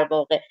 در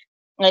واقع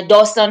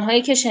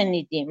داستان‌هایی که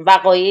شنیدیم،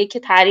 وقایعی که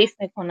تعریف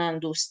میکنن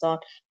دوستان،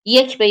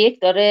 یک به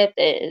یک داره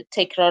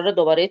تکرار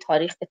دوباره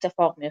تاریخ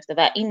اتفاق میفته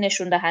و این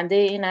نشون دهنده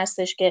این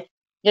هستش که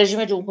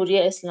رژیم جمهوری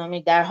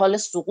اسلامی در حال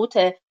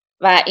سقوطه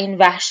و این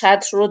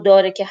وحشت رو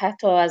داره که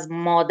حتی از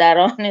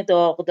مادران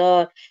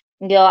داغدار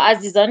یا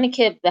عزیزانی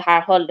که به هر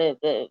حال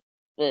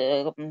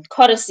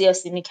کار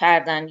سیاسی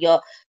میکردن،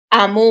 یا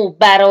عمو،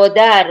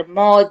 برادر،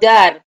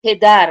 مادر،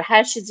 پدر،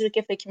 هر چیزی رو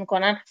که فکر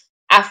میکنن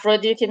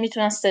افرادی رو که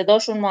میتونن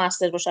صداشون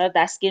موثر باشه رو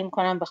دستگیر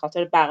میکنن به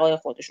خاطر بقای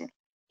خودشون.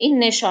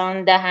 این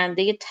نشان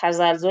دهنده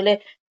تزلزل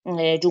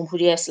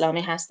جمهوری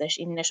اسلامی هستش.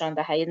 این نشان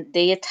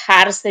دهنده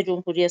ترس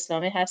جمهوری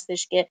اسلامی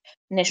هستش که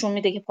نشون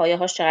میده که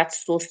پایه‌هاش چقدر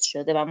سست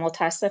شده و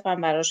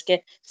متاسفم براش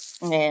که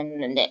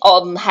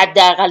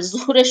حداقل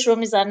زورش رو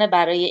میزنه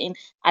برای این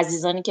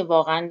عزیزانی که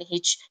واقعا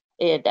هیچ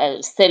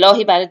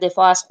سلاحی برای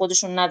دفاع از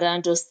خودشون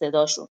ندارن جز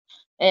صداشون.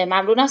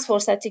 ممنون از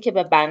فرصتی که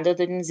به بنده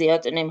دادین.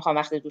 زیاد نمیخوام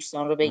وقت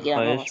دوستان رو بگیرم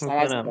و خواهش سر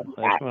از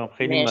میکنم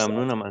خیلی مرسی.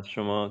 ممنونم از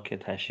شما که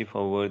تشریف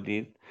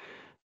آوردید.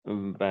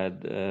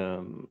 بعد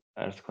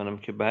عرض کنم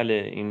که بله،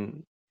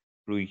 این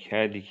روی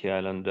کردی که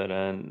الان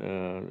دارن،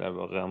 در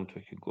واقع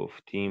همونطور که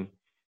گفتیم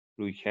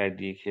روی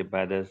کردی که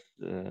بعد از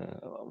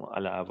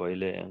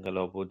اوایل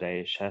انقلاب و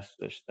دهه 60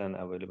 داشتن،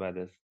 اوایل بعد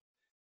از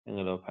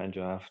انقلاب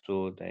 57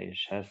 و دهه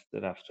 60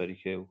 رفتاری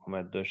که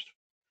حکومت داشت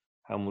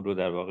همون رو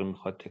در واقع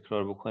میخواد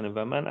تکرار بکنه.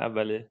 و من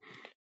اول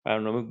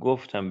برنامه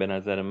گفتم به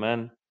نظر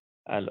من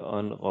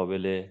الان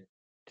قابل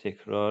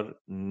تکرار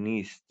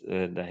نیست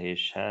دهه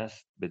 60،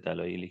 به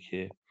دلایلی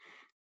که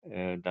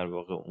در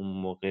واقع اون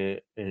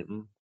موقع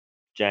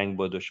جنگ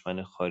با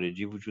دشمن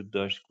خارجی وجود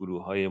داشت،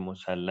 گروه‌های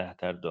مسلح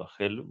در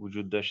داخل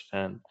وجود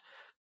داشتند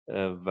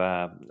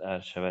و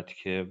عرض شود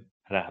که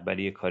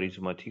رهبری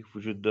کاریزماتیک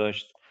وجود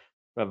داشت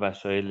و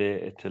وسایل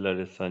اطلاع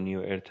رسانی و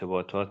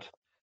ارتباطات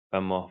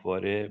و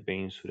ماهواره به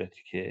این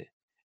صورتی که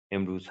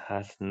امروز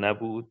هست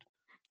نبود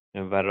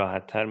و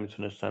راحت‌تر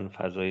میتونستن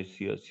فضای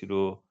سیاسی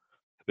رو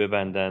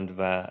ببندند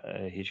و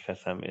هیچ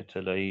کس هم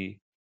اطلاعی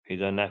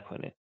پیدا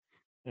نکنه.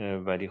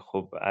 ولی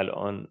خب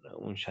الان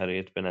اون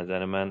شرایط به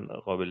نظر من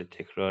قابل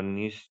تکرار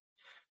نیست.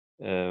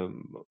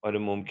 آره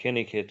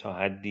ممکنه که تا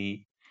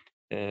حدی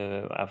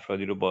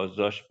افرادی رو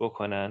بازداشت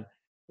بکنن.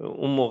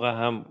 اون موقع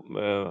هم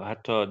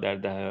حتی در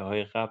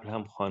دهه‌های قبل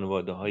هم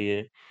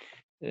خانواده‌های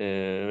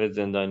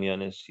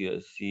زندانیان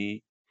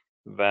سیاسی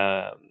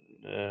و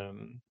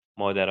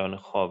مادران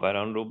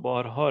خاوران رو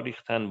بارها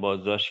ریختن،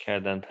 بازداشت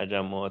کردن،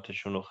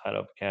 تجمعاتشون رو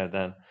خراب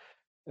کردن،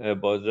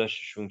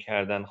 بازداشتشون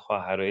کردن،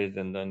 خواهرای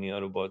زندانی‌ها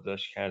رو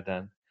بازداشت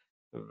کردن.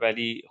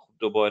 ولی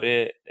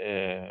دوباره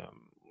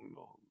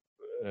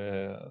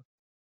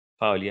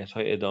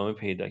فعالیت‌های ادامه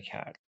پیدا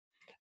کرد.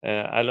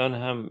 الان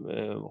هم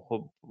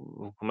خب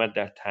حکومت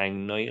در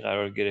تنگنایی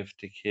قرار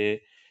گرفته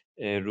که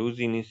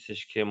روزی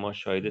نیستش که ما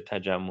شاهد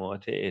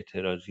تجمعات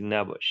اعتراضی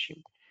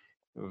نباشیم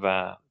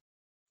و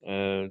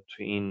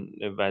تو این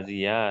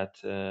وضعیت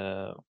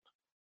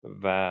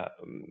و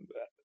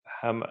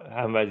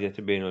هم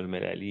وضعیت بین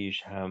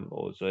المللیش هم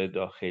اوضاع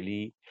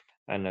داخلی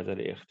از نظر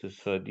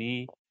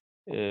اقتصادی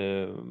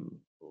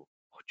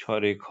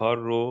چاره کار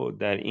رو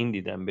در این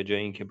دیدم به جای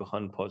اینکه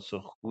بخوان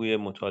پاسخگوی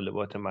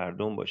مطالبات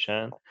مردم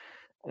باشن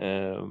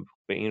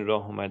به این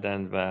راه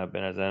اومدن و به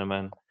نظر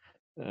من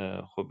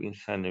خب این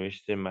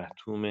سرنوشت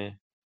محتوم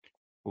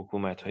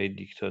حکومت‌های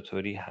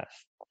دیکتاتوری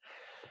هست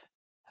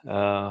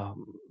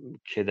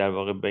که در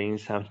واقع به این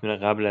سمت میره،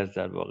 قبل از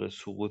در واقع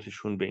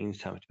سقوطشون به این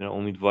سمت میره.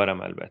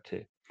 امیدوارم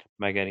البته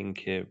مگر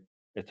اینکه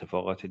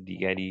اتفاقات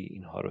دیگری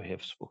اینها رو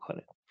حفظ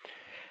بکنه.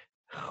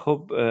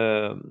 خب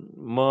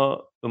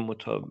ما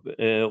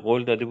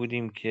قول داده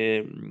بودیم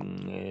که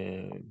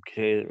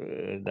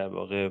در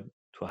واقع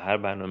تو هر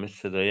برنامه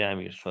صدای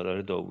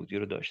امیرسالار داوودی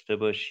رو داشته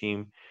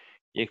باشیم.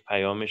 یک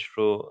پیامش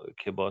رو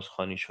که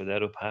بازخوانی شده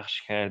رو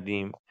پخش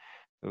کردیم،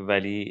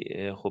 ولی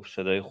خب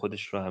صدای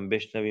خودش رو هم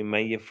بشنویم.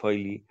 من یه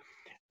فایلی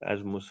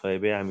از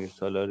مصاحبه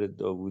امیرسالار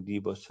داوودی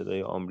با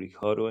صدای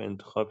آمریکا رو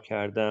انتخاب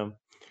کردم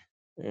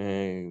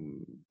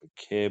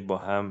که با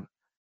هم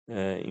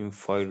این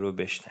فایل رو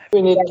بشنویم.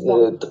 ببینید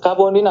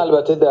قوانین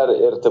البته در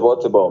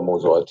ارتباط با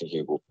موضوعاتی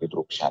که گفتید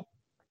روشن.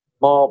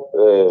 ما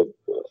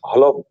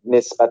حالا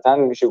نسبتاً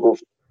میشه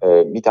گفت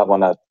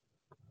میتواند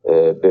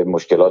به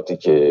مشکلاتی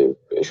که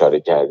اشاره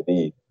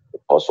کردی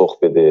پاسخ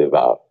بده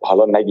و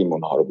حالا نگیم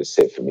اونها رو به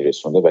صفر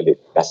میرسونه، ولی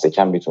دست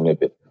کم میتونه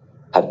به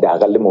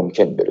حداقل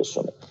ممکن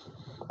برسونه.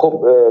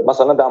 خب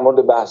مثلا در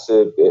مورد بحث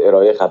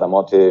ارائه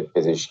خدمات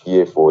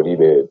پزشکی فوری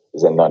به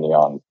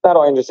زندانیان در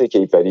آیین رسه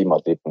کیفری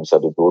ماده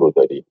 502 رو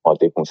داریم،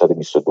 ماده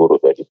 522 رو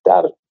داریم.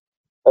 در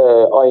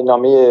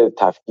آیین‌نامه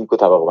تفکیک و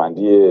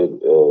طبقه‌بندی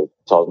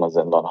سازمان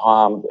زندان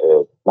ها هم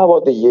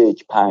مواد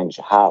 1، 5،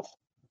 7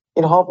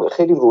 اینها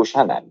خیلی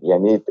روشنن،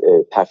 یعنی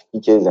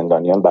تفکیک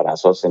زندانیان بر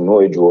اساس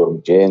نوع جرم،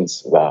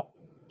 جنس و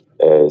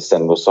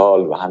سن و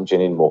سال و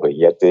همچنین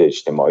موقعیت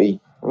اجتماعی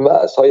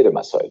و سایر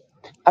مسائل.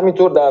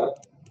 همینطور در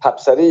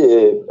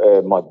تبصره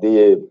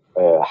ماده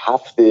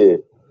 7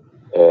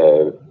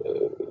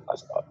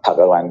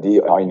 طبقه‌بندی،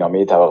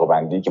 آیین‌نامه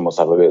طبقه‌بندی که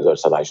مصوبه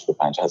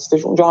 1185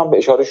 هستش، اونجا هم به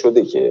اشاره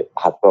شده که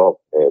حتی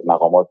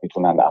مقامات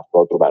میتونن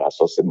افراد رو بر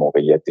اساس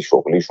موقعیت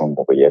شغلیشون،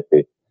 موقعیت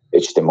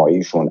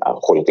اجتماعیشون،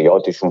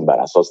 خلقیاتشون، بر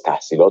اساس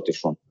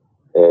تحصیلاتشون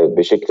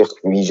به شکل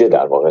ویژه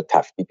در واقع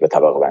تفکیک و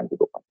طبقه‌بندی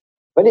بکنن.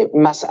 ولی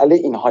مسئله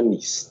اینها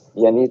نیست،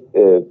 یعنی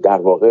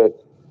در واقع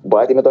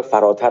باید این مقدار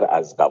فراتر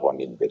از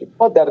قوانین بریم.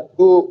 ما در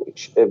دو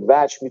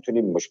وجه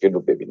میتونیم مشکل رو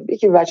ببینیم.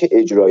 یکی وجه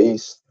اجرایی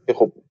است که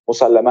خب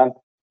مسلماً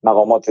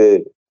مقامات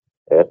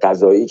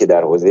قضایی که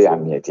در حوزه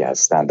امنیتی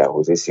هستند، در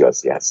حوزه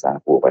سیاسی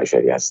هستند، حقوق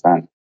بشری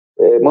هستند،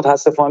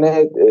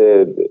 متاسفانه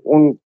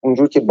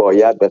اونجور که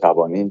باید به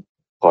قوانین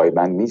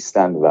پایبند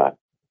نیستند و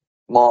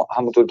ما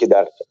همونطور که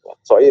در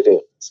سایر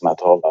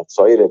قسمت‌ها و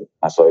سایر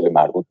مسائل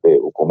مربوط به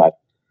حکومت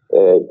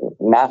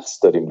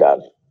نقص داریم در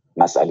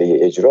مسئله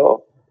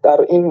اجرا،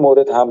 در این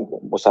مورد هم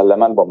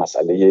مسلماً با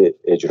مسئله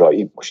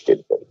اجرایی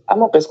مشکل داریم.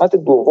 اما قسمت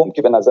دوم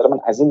که به نظر من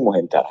از این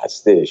مهمتر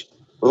هستش،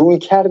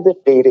 رویکرد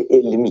غیر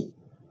علمی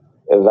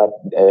و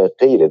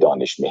غیر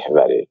دانش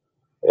محور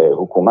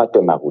حکومت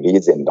به مقوله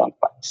زندان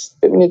است.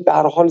 ببینید به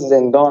هر حال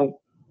زندان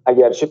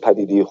اگرچه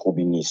پدیده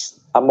خوبی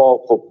نیست، اما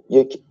خب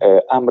یک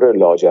امر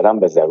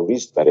لاجرم و ضروری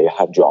است برای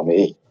هر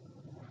جامعه.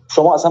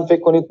 شما اصلا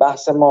فکر کنید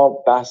بحث ما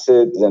بحث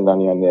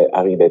زندانیان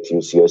عقیدتی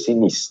و سیاسی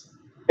نیست.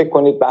 فکر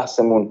کنید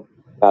بحثمون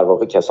در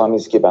واقع کسانی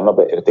است که بنا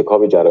به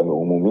ارتکاب جرایم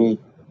عمومی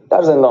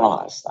در زندان ها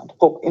هستند.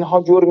 خب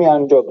اینها جرمی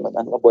انجام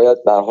دادن و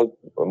باید به هر حال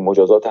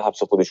مجازات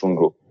حبس خودشون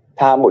رو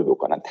تحمل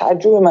بکنن.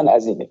 تعجب من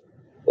از اینه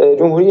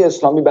جمهوری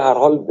اسلامی به هر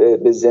حال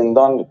به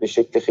زندان به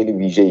شکل خیلی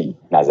ویژه‌ای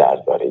نظر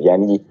داره.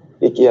 یعنی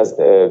یکی از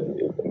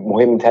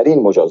مهمترین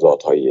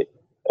مجازات‌های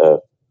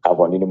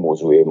قوانین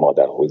موضوع ما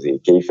در حوزه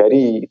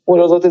کیفری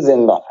مجازات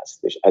زندان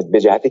هستش از به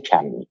جهت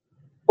کمی.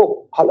 خب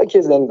حالا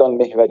که زندان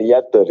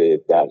محوریت داره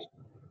در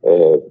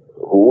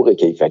حقوق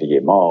کیفری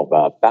ما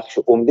و بخش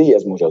عمده‌ای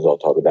از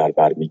مجازات ها رو در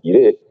بر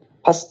میگیره،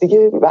 پس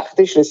دیگه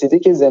وقتش رسیده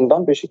که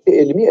زندان به شکل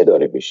علمی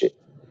اداره بشه.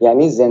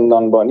 یعنی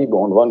زندانبانی به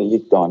عنوان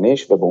یک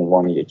دانش و به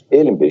عنوان یک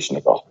علم بهش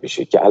نگاه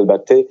بشه که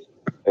البته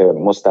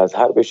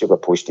مستظهر بشه و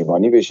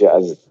پشتیبانی بشه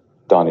از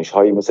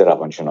دانش‌هایی مثل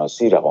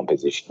روانشناسی،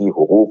 روانپزشکی،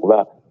 حقوق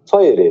و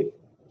سایر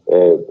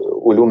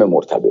علوم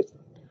مرتبط.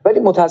 ولی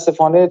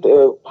متاسفانه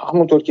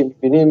همونطور که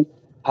می‌بینیم،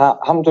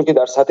 همونطور که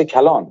در سطح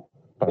کلان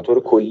به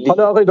طور کلی،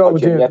 حالا آقای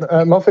داوودی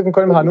ما فکر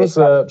می‌کنیم هنوز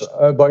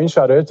با این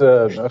شرایط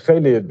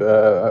خیلی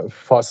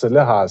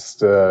فاصله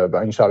هست با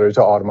این شرایط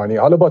آرمانی.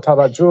 حالا با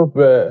توجه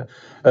به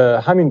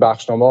همین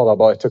بخشنامه‌ها و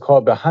با اتکا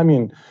به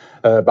همین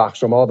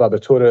بخشنامه‌ها و به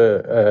طور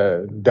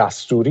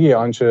دستوری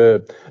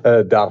آنچه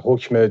در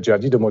حکم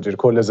جدید مدیر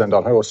کل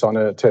زندان‌های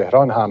استان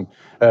تهران هم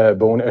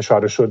به اون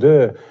اشاره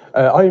شده،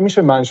 آیا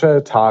میشه منشأ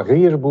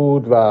تغییر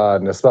بود و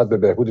نسبت به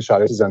بهبود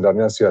شرایط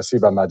زندانیان سیاسی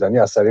و مدنی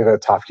از طریق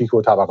تفکیک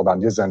و طبقه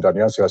بندی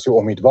زندانیان سیاسی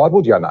امیدوار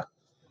بود یا نه؟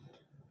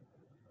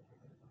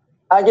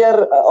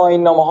 اگر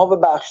آیین‌نامه‌ها و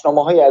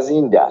بخشنامه‌های از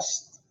این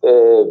دست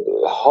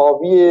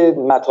حاوی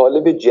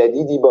مطالب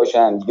جدیدی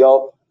باشند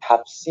یا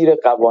تفسیر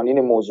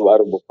قوانین موضوع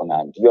رو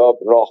بکنند یا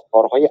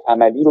راهکارهای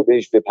عملی رو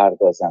بهش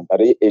بپردازند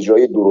برای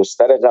اجرای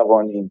درست‌تر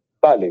قوانین،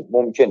 بله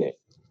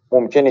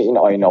ممکنه این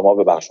آیین‌نامه‌ها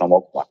و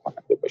بخشنامه‌ها کمک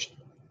کننده باشه.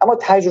 اما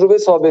تجربه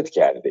ثابت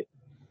کرده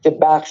که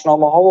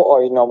بخشنامه‌ها و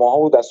آیین‌نامه‌ها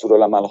و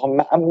دستورالعمل‌ها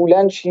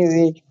معمولاً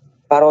چیزی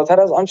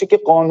فراتر از آنچه که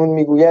قانون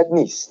میگوید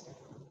نیست.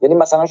 یعنی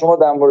مثلا شما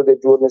در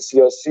مورد جرم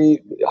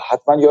سیاسی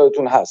حتما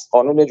یادتون هست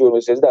قانون جرم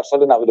سیاسی در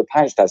سال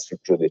 95 تصویب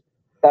شده.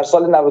 در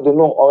سال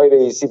 99 آقای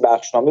رئیسی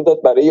بخشنامه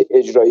داد برای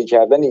اجرایی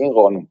کردن این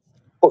قانون.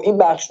 خب این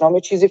بخشنامه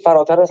چیزی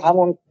فراتر از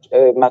همون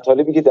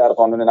مطالبی که در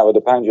قانون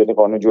 95 یعنی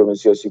قانون جرم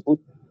سیاسی بود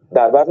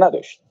در بر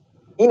نداشت.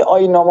 این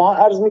آیین‌نامه‌ها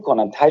عرض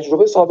می‌کنن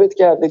تجربه ثابت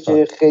کرده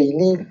که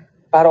خیلی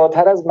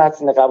فراتر از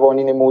متن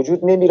قوانین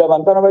موجود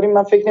نمی‌روند. بنابراین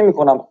من فکر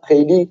نمی‌کنم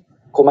خیلی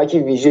کمکی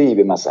ویژه‌ای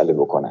به مسئله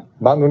بکنن.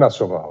 ممنون از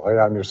شما آقای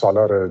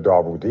امیرسالار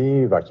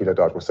داوودی، وکیل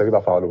دادگستری و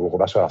فعال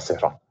حقوق بشر از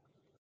تهران.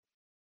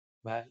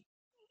 بله،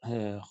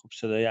 خب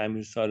صدای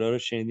امیرسالار رو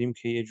شنیدیم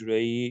که یه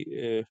جورایی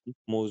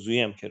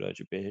موضوعی هم که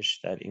راجع بهش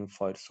در این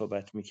فایل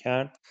صحبت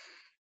میکرد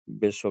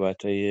به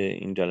صحبت‌های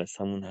این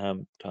جلسمون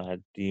هم تا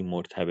حدی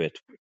مرتبط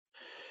بود.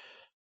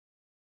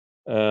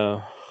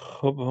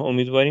 خب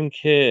امیدواریم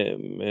که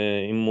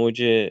این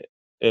موج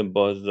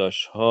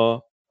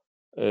بازداشت‌ها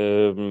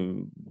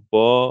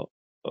با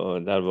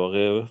در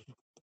واقع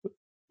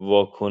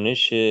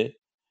واکنش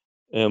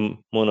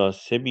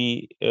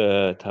مناسبی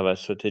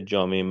توسط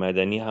جامعه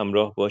مدنی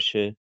همراه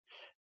باشه،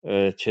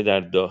 چه در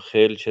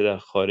داخل چه در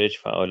خارج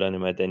فعالان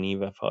مدنی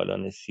و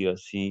فعالان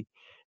سیاسی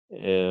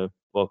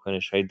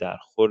واکنش‌های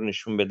درخور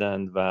نشون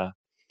بدن و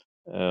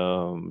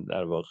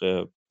در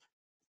واقع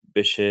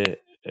بشه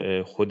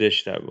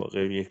خودش در واقع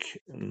یک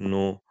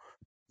نوع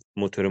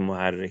موتور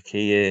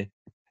محرکه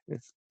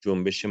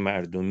جنبش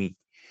مردمی.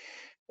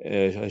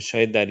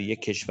 شاید در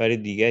یک کشور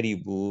دیگری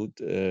بود،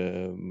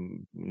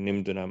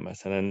 نمیدونم،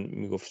 مثلا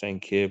میگفتن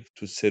که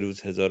تو 3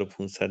 روز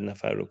 1500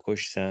 نفر رو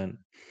کشتن،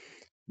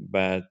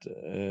 بعد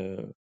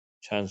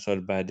چند سال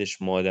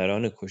بعدش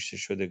مادران کشته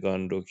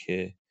شدگان رو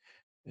که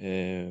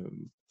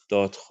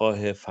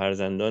دادخواه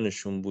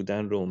فرزندانشون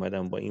بودن رو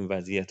اومدن با این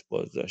وضعیت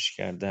بازداشت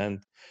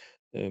کردن،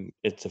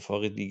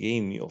 اتفاق دیگه ای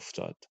می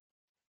افتاد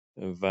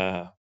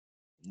و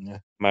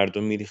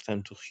مردم می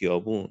ریختن تو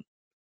خیابون.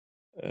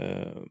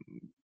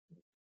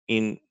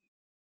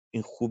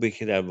 این خوبه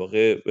که در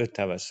واقع به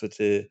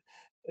توسط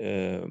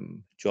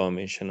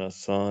جامعه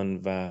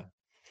شناسان و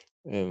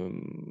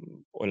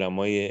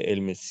علمای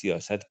علم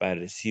سیاست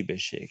بررسی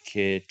بشه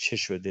که چه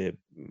شده،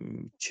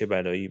 چه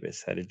بلایی به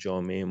سر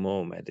جامعه ما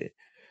اومده.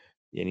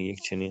 یعنی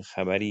یک چنین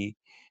خبری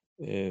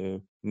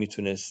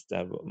میتونست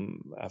در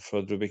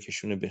افراد رو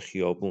بکشونه به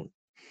خیابون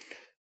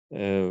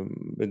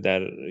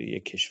در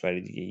یک کشور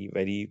دیگه،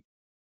 ولی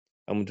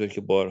همونطور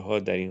که بارها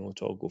در این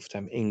اتاق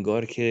گفتم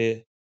انگار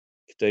که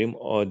داریم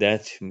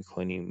عادت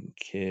میکنیم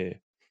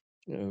که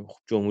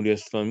جمهوری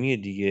اسلامی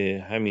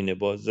دیگه همینه،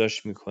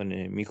 بازداشت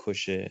میکنه،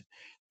 میکشه،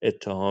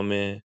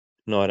 اتهام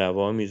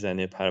ناروا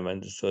میزنه،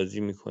 پرونده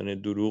سازی میکنه،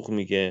 دروغ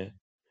میگه،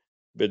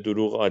 به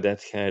دروغ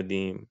عادت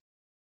کردیم،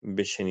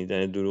 به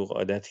شنیدن دروغ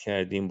عادت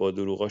کردیم، با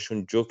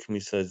دروغاشون جوک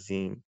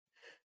میسازیم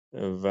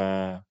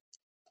و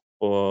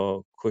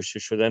با کشته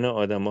شدن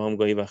آدم ها هم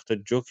گاهی وقتا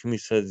جوک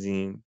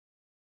میسازیم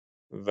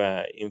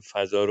و این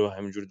فضا رو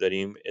همینجور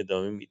داریم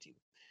ادامه میدیم.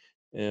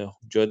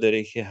 جا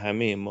داره که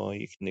همه ما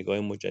یک نگاه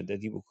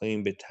مجددی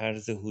بکنیم به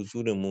طرز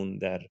حضورمون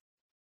در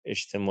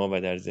اجتماع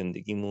و در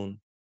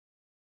زندگیمون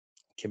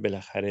که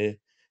بالاخره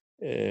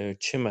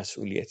چه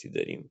مسئولیتی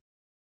داریم،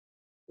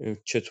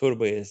 چطور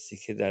بایستی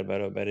که در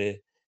برابر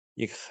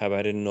یک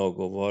خبر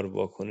ناگوار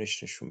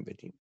واکنش نشون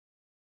بدیم،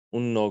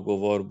 اون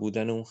ناگوار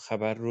بودن اون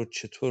خبر رو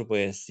چطور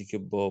بایستی که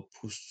با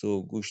پوست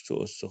و گوشت و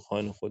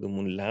استخوان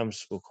خودمون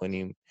لمس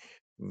بکنیم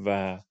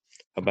و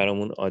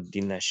برامون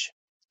عادی نشه.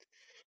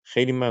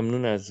 خیلی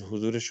ممنون از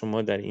حضور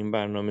شما در این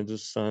برنامه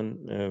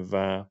دوستان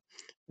و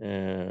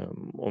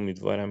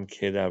امیدوارم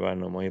که در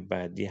برنامه‌های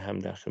بعدی هم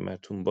در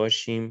خدمتتون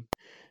باشیم.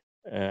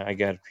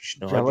 اگر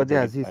پیشنهادی جواد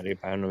دارید عزیز، برای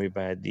برنامه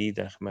بعدی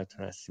در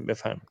خدمتتون هستیم.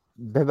 بفرمایید.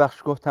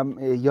 ببخش گفتم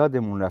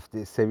یادمون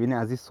رفته سوین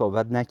عزیز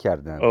صحبت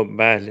نکردن.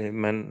 بله،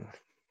 من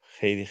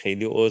خیلی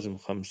خیلی عذر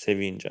میخوام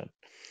سوین جان.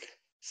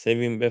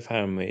 سوین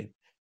بفرمایید،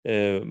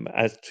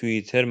 از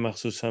توییتر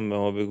مخصوصا به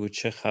ما بگو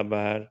چه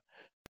خبر.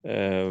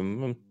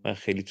 من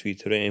خیلی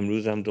توییتر رو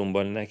امروز هم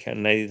دنبال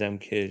ندیدم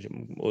که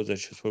اوضاع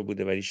چطور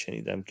بوده، ولی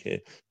شنیدم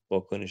که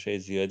واکنش‌های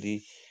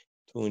زیادی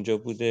تو اونجا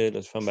بوده.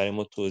 لطفا برای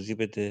ما توضیح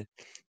بده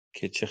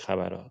که چه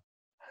خبرها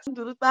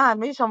درود به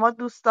همه شما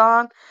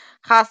دوستان،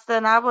 خسته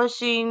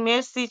نباشین.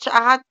 مرسی.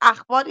 چقدر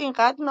اخبار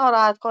اینقدر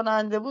ناراحت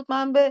کننده بود.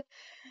 من به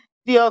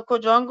دیاکو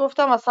جان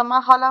گفتم اصلا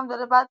من حالم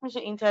داره بد میشه.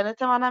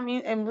 اینترنت منم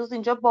این امروز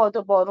اینجا باد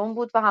و بارون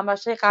بود و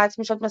همش قطع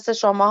میشد مثل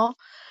شما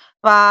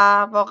و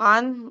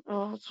واقعا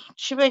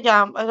چی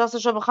بگم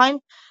راستشو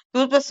بخواین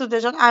درود به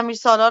سوده جان. امیر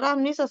سالار هم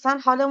نیست، اصلا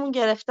حالمون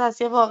گرفته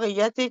از یه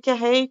واقعیتی که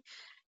هی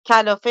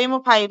کلافه ایم. و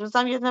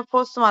پیروزم یه دونه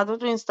پست اومده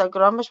بود رو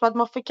اینستاگرامش، بعد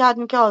ما فکر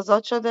کردیم که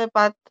آزاد شده،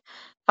 بعد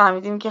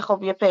فهمیدیم که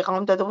خب یه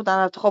پیغام داده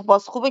بودن. خب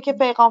باز خوبه که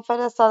پیغام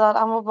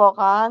فرستادن، اما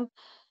واقعا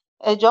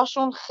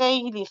جاشون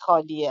خیلی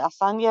خالیه.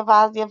 اصلا یه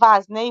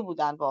وزنه‌ای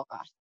بودن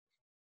واقعا.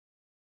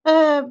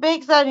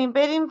 بگذاریم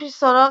بریم پیش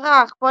سراغ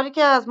اخباری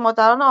که از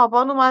مادران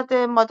آبان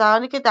اومده.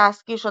 مادرانی که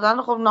دستگیر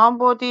شدن خب نام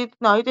بردید: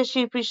 ناهید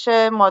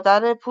شیرپیشه،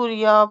 مادر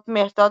پوریا،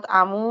 مهرداد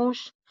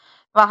عموش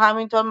و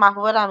همینطور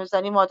محبوب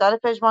رمضانی مادر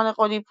پژمان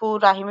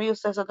قلی‌پور، رحیمه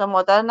یوسفزاده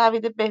مادر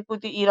نوید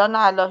بهبودی، ایران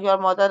اللهیار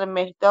مادر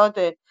مهرداد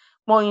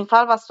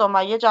معینفر و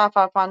سمیه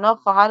جعفرپناه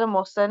خواهر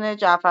محسن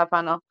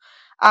جعفرپناه.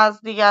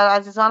 از دیگر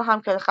عزیزان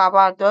هم که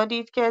خبر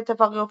دارید که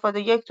اتفاقی افتاده،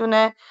 یک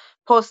دونه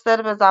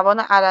پوستر به زبان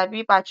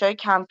عربی بچهای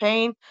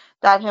کمپین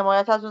در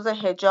حمایت از روز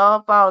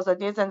حجاب و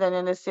آزادی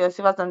زندانیان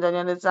سیاسی و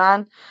زندانیان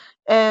زن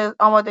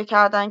آماده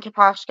کردن که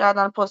پخش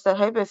کردن.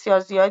 پوسترهای بسیار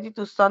زیادی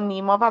دوستان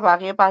نیما و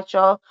بقیه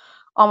بچه‌ها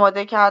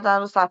آماده کردن،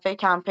 رو صفحه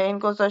کمپین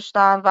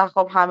گذاشتن و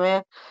خب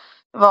همه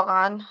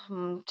واقعا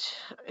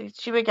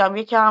چی بگم،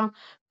 یکم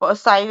با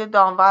سعید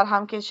دانور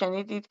هم که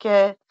شنیدید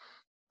که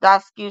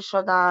دستگیر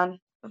شدن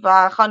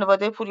و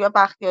خانواده پوریا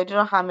بختیاری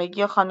رو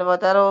همگی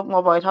خانواده رو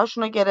موبایل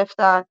هاشون رو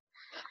گرفتن.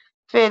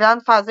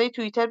 فعلا فضای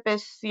توییتر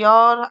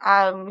بسیار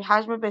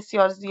حجم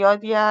بسیار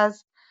زیادی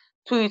از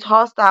توییت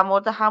هاست در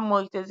مورد هم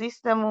محیط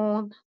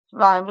زیستمون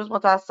و امروز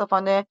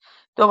متاسفانه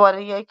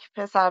دوباره یک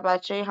پسر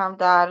بچه هم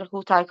در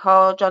هوتک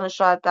ها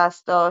جانش رو از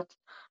دست داد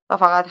و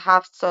فقط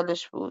 7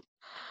 سالش بود.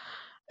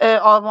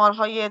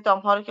 آمارهای اعدام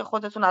ها رو که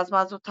خودتون از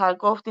من زودتر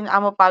گفتین،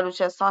 اما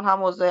بلوچستان هم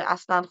موضوع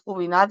اصلا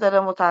خوبی نداره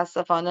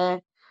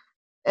متاسفانه.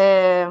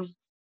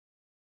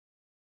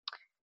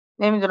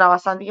 نمیدونم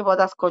اصلا دیگه باید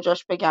از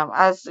کجاش بگم.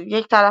 از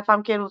یک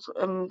طرفم که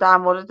در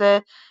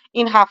مورد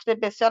این هفته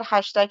بسیار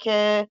هشتگ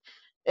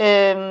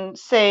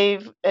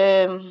سیو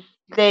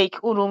لیک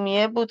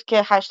ارومیه بود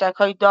که هشتگ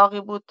های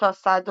داغی بود. تا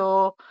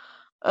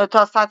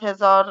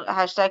 100,000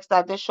 هشتگ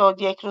زده شد.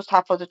 یک روز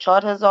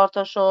 74,000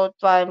 تا شد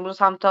و امروز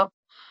هم تا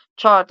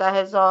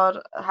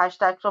 14,000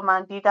 هشتگ رو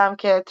من دیدم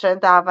که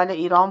ترند اول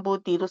ایران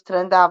بود. دیروز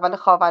ترند اول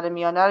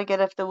خاورمیانه رو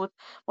گرفته بود.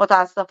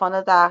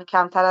 متاسفانه در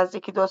کمتر از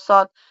 1-2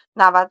 سال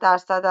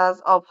 90%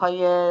 از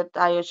آبهای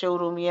دریاچه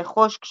ارومیه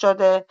خشک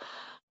شده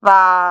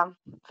و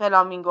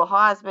فلامینگوها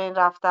از بین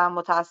رفتن.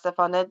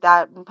 متاسفانه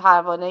در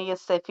پروانه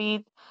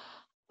سفید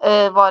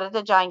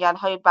وارد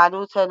جنگل‌های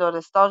بلوط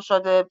لرستان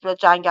شده.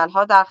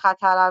 جنگل‌ها در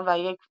خطرن و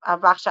یک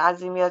بخش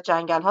عظیمی از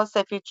جنگل‌ها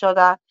سفید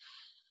شدن.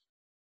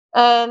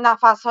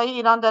 نفس‌های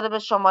ایران داره به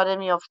شماره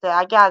میفته.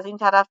 اگه از این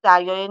طرف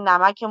دریای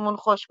نمکمون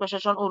خشک بشه،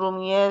 چون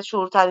ارومیه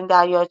شورترین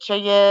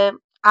دریاچه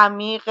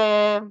عمیق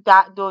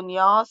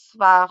دنیاست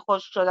و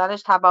خشک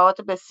شدنش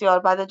تبعات بسیار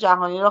بد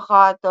جهانی رو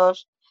خواهد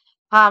داشت.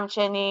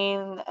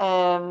 همچنین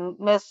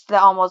مثل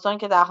آمازون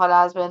که در حال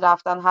از بین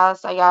رفتن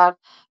هست،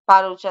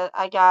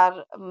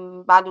 اگر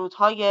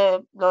بلوط‌های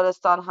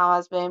لرستان هم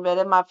از بین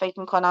بره، من فکر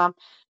می‌کنم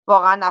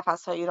واقعا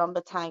نفس‌های ایران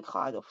به تنگ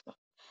خواهد افتاد.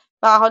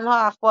 به حال اینها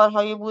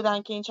اخبارهایی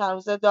بودن که این چند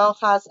روزه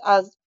داغ هست.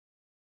 از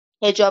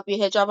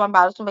حجابم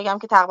براتون بگم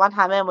که تقریبا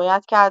همه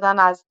حمایت کردن.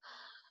 از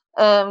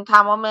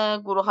تمام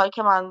گروه‌هایی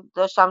که من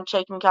داشتم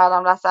چک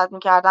می‌کردم، رصد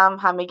می‌کردم،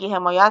 همگی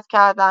حمایت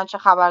کردن، چه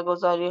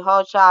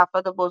خبرگزاری‌ها چه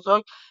افراد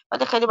بزرگ.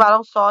 ولی خیلی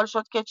برام سوال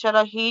شد که چرا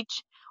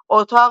هیچ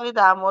اتاقی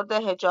در مورد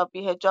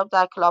حجاب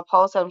در کلاب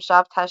هاوس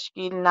امشب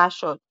تشکیل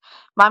نشد.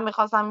 من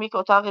می‌خواستم یک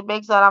اتاقی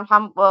بگذارم،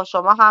 هم با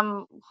شما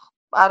هم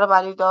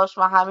برابری داشت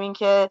و همین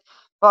که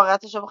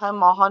واقعیتش رو بخوایم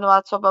ماهان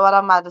و صبح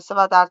ببرم مدرسه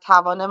و در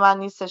توان من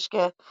نیستش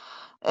که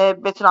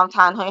بتونم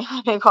تنهایی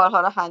همه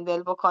کارها رو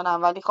هندل بکنم.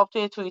 ولی خب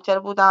توی توییتر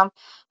بودم،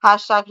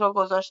 هشتگ رو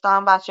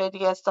گذاشتم، بچه‌های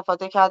دیگه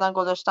استفاده کردن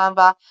گذاشتن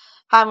و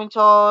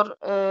همینطور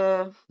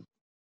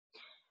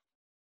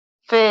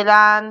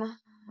فعلا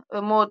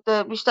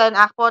بیشترین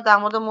اخبار در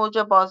مورد موج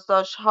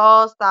بازداشت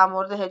هاست، در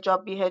مورد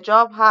حجاب بی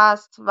حجاب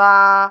هست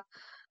و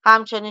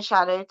همچنین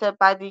شرایط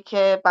بدی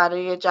که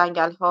برای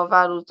جنگل ها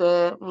و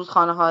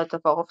رودخانه ها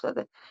اتفاق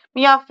افتاده.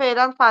 میگم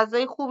فعلا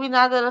فضای خوبی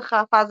نداره،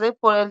 فضای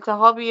پر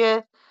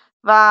التهابیه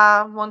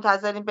و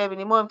منتظریم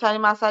ببینیم.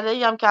 مهمترین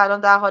مسئله هم که الان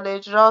در حال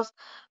اجراست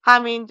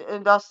همین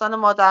داستان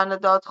مادران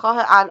دادخواه.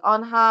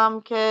 الان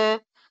هم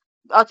که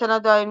آتنا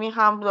دائمی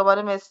هم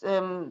دوباره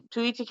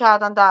توییتی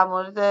کردن در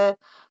مورد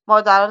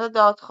مادران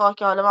دادخواه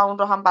که حالا من اون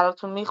رو هم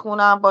براتون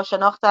میخونم. با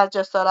شناخت از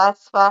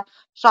جسارت و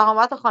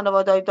شهامت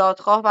خانواده‌های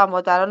دادخواه و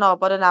مادران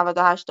آبان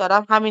 98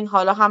 دارم، همین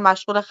حالا هم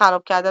مشغول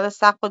خراب کردن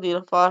سقف و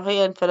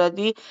دیروارهای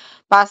انفرادی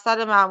بر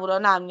سر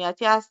ماموران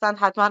امنیتی هستند.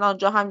 حتما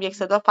آنجا هم یک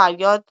صدا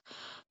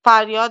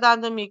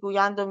فریادند و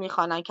میگویند و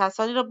میخوانند.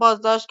 کسانی رو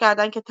بازداشت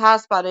کردن که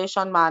ترس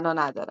برایشان معنا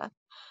ندارد.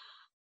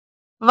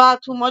 و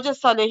توماج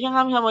صالحی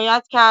هم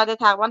حمایت کرده.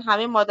 تقریبا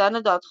همه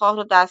مادران دادخواه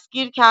رو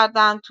دستگیر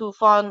کردن.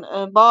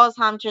 طوفان باز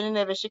همچنین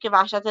نوشته که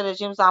وحشت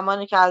رژیم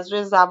زمانی که از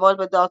روی زوال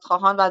به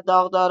دادخواهان و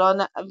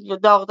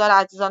داغدار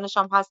عزیزانش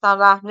هم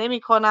هستن رحم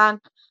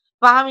نمی‌کنن.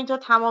 و همینطور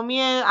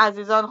تمامی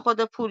عزیزان،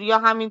 خود پوریا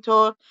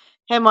همینطور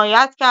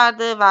حمایت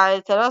کرده و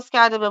اعتراض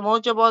کرده به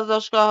موج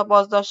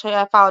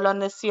بازداشت‌های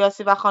فعالان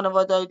سیاسی و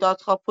خانواده‌های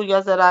دادخواه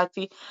پوریا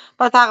زراعتی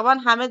و تقریبا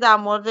همه در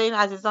مورد این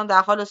عزیزان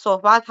در حال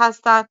صحبت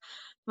هستند.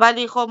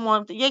 ولی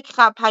خب یک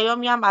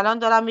پیامی هم الان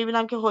دارم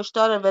میبینم که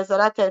هشدار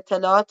وزارت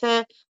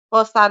اطلاعات: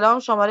 با سلام،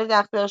 شماره در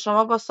اختیار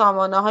شما با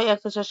سامانه‌های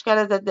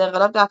اغتشاشگر ضد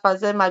انقلاب در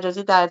فضای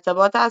مجازی در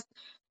ارتباط است.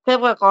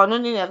 طبق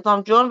قانون این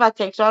اقدام جرم و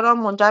تکرار آن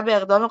منجر به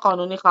اقدام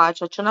قانونی خواهد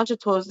شد. چنانچه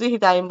توضیحی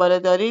در این باره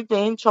دارید به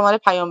این شماره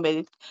پیام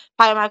بدید.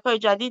 پیامک‌های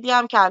جدیدی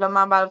هم که الان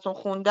من براتون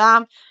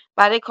خوندم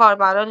برای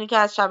کاربرانی که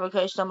از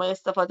شبکه‌های اجتماعی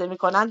استفاده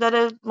می‌کنن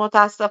داره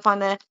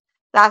متاسفانه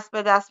دست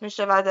به دست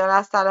میشه و داره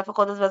از طرف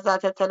خود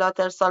وزارت اطلاعات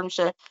ارسال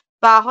میشه.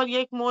 به هر حال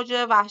یک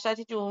موج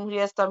وحشتی جمهوری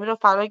اسلامی رو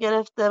فرا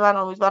گرفته. من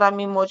امیدوارم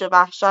این موج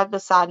وحشت به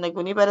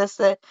سرنگونی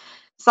برسه.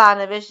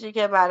 سرنوشتی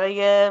که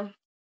برای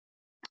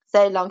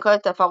سریلانکا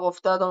اتفاق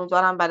افتاد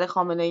امیدوارم برای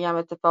خامنه‌ای هم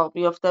اتفاق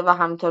بیفته و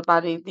همینطور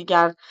برای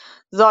دیگر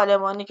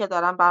ظالمانی که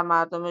دارن بر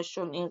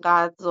مردمشون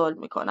اینقدر ظلم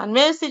میکنن.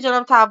 مرسی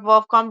جناب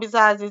طواف، کامبیز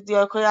عزیز،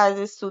 دیاکوی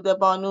عزیز، سوده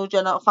بانو،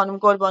 جناب خانم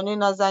گلبانوی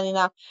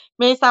نازنینم.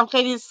 مرسی،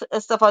 خیلی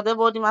استفاده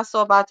بردیم از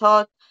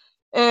صحبتات.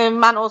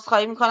 من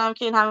عذرخواهی میکنم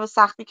که این همه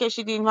سختی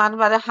کشیدین. من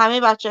برای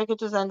همه بچه‌ای که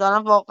تو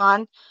زندانم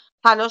واقعا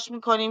تلاش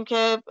میکنیم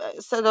که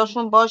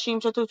صداشون باشیم،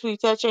 چه تو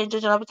توییتر چه اینجا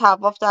جناب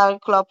طواف در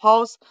کلاب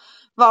هاوس،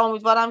 و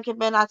امیدوارم که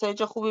به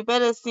نتایج خوبی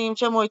برسیم،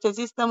 چه محیط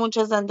زیستمون،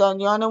 چه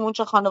زندانیانمون،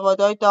 چه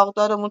خانواده‌های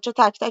داغدارمون، چه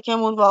تک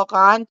تکمون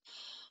واقعا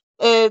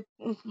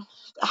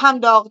هم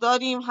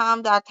داغداریم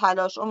هم در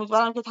تلاش.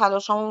 امیدوارم که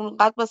تلاشمون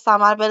اونقدر به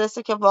ثمر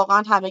برسه که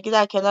واقعا همگی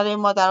در کنار این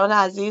مادران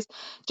عزیز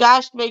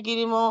جشن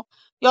بگیریم و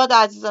یاد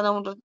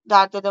عزیزانمون رو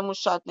در دلمون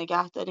شاد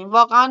نگه داریم.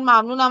 واقعا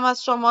ممنونم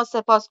از شما،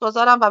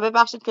 سپاسگزارم و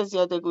ببخشید که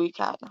زیاده گویی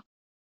کردم.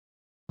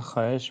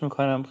 خواهش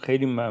میکنم،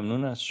 خیلی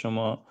ممنون از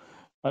شما.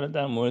 حالا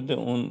در مورد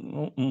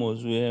اون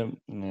موضوع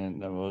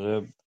در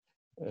واقع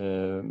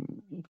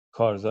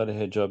کارزار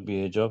حجاب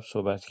بی حجاب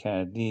صحبت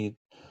کردید.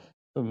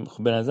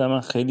 خب به نظر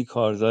من خیلی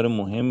کارزار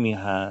مهمی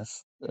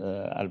هست.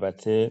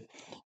 البته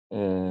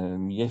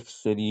یک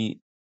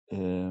سری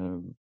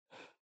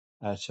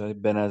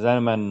به نظر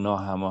من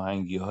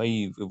ناهماهنگی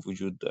هایی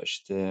وجود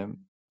داشته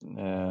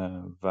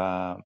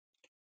و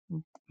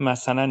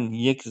مثلا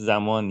یک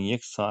زمان،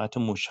 یک ساعت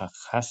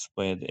مشخص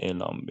باید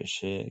اعلام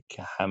بشه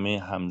که همه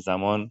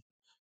همزمان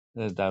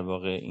در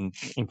واقع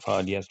این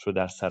فعالیت رو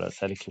در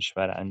سراسر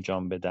کشور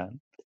انجام بدن،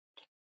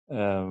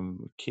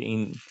 که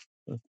این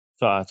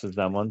ساعت و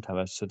زمان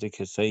توسط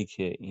کسایی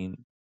که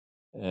این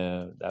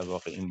در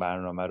واقع این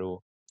برنامه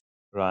رو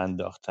راه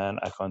انداختن،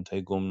 اکانت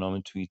های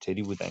گمنام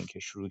توییتری بودن که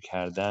شروع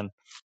کردن،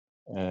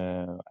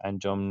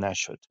 انجام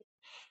نشد.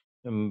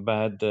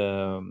 بعد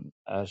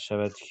عرض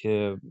شود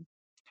که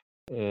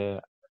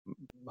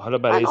حالا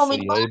من برای سری های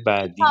امیدوارم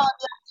بعدی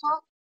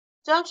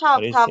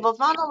جناب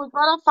طواف، من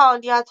امیدوارم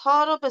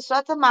فعالیت‌ها رو به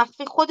صورت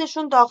مخفی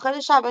خودشون داخل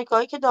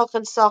شبکه‌هایی که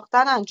داخل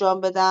ساختن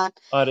انجام بدن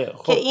آره که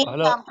خب این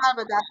حالا کمتر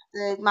به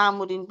دست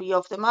مامورین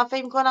بیفته. من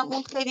فکر می‌کنم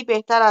اون خیلی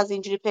بهتر از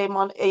اینجوری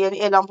پیمان،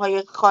 یعنی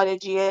اعلام‌های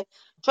خارجیه،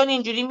 چون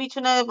اینجوری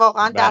میتونه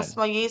واقعا بله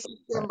دستمایه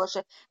سیستم بله.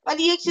 باشه.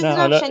 ولی یک نه چیزی رو هم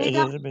حالا شنیدم،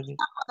 اجازه بدید.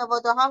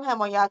 خانواده هم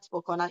حمایت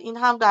بکنن. این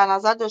هم در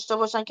نظر داشته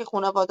باشن که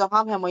خانواده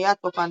هم حمایت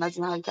بکنن از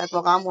این حرکت،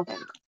 واقعا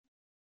مهمه.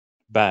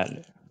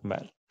 بله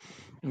بله.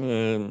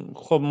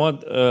 خب ما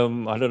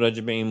حالا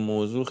راجع به این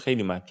موضوع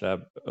خیلی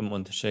مطلب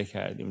منتشر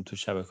کردیم تو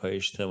شبکه‌های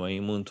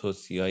اجتماعیمون،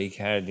 توصیه‌ای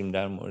کردیم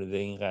در مورد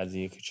این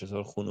قضیه که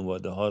چطور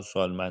خانواده‌ها،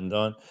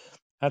 سالمندان،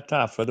 حتی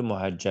افراد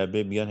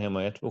محجبه بیان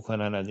حمایت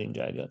بکنن از این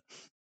جریان.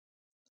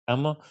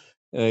 اما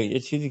یه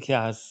چیزی که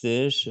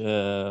هستش،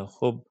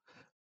 خب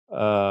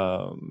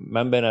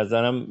من به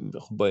نظرم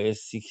خب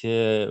بایستی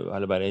که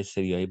حالا برای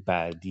سریای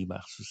بعدی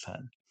مخصوصا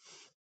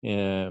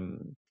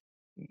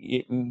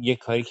یه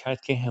کاری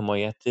کرد که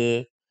حمایت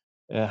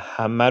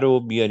همه رو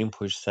بیاریم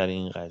پشت سر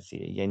این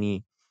قضیه،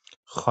 یعنی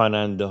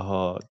خواننده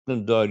ها،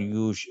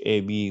 داریوش،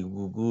 ابی،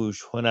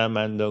 گوگوش،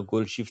 هنرمندا،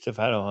 گلشیفت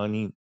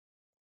فراهانی،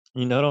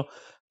 اینا رو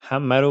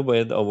همه رو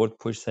باید آورد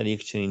پشت سر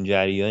یک چنین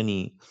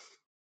جریانی.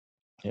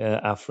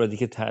 افرادی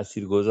که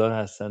تاثیرگذار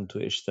هستن تو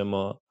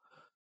اجتماع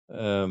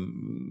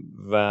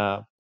و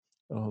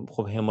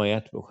خب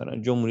حمایت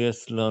بکنن. جمهوری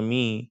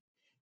اسلامی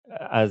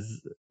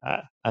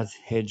از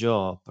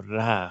حجاب،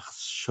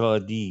 رقص،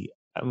 شادی،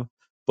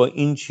 با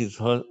این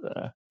چیزها،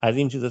 از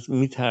این چیزها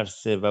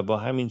میترسه و با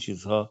همین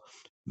چیزها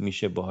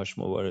میشه باهاش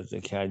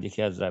مبارزه کرد.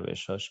 یکی از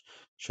روش‌هاش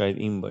شاید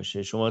این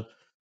باشه. شما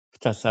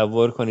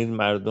تصور کنید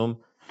مردم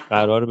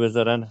قرار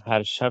بذارن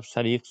هر شب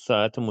سر یک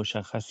ساعت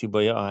مشخصی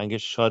با یه آهنگ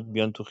شاد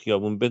بیان تو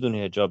خیابون بدون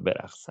حجاب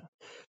برقصن.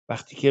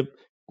 وقتی که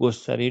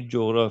گستره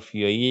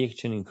جغرافیایی یک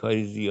چنین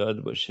کاری زیاد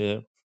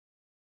باشه،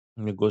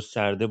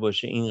 گسترده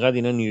باشه، اینقدر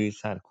اینا نیروی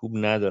سرکوب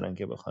ندارن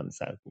که بخوان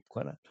سرکوب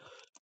کنن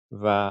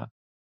و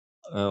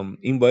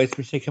این باعث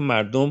میشه که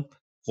مردم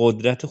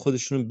قدرت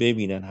خودشون رو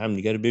ببینن،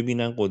 همدیگه رو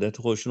ببینن، قدرت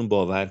خودشون رو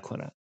باور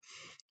کنن.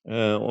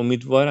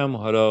 امیدوارم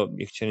حالا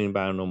یک چنین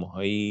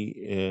برنامه‌هایی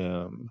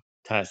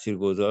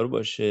تاثیرگذار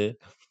باشه.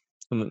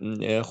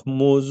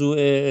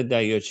 موضوع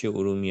دریاچه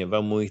ارومیه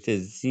و محیط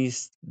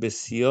زیست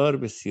بسیار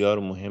بسیار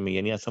مهمه،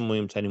 یعنی اصلا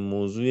مهمترین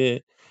موضوع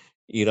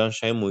ایران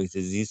شاید محیط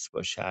زیست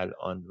باشه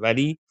الان.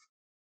 ولی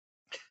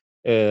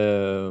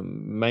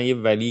من یه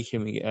ولی که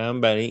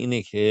میگم برای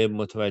اینه که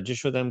متوجه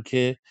شدم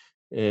که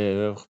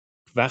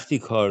وقتی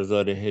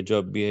کارزار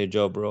حجاب بی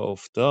حجاب را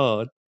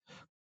افتاد،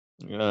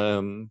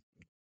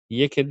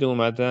 یک عده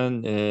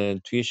اومدن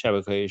توی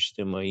شبکه‌های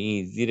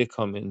اجتماعی زیر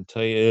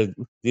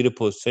زیر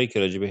پست‌هایی که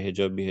راجع به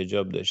حجاب بی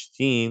حجاب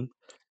داشتیم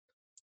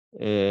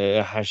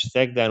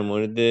هشتگ در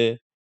مورد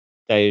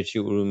دریاچه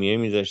ارومیه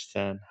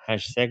میذاشتن،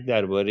 هشتگ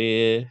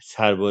درباره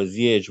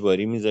سربازی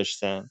اجباری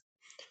میذاشتن.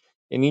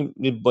 یعنی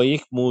با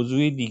یک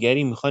موضوع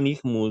دیگری میخوان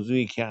یک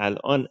موضوعی که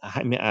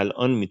همین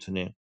الان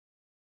میتونه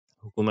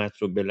حکومت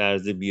رو به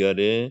لرزه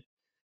بیاره،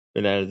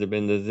 به لرزه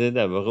بندازه،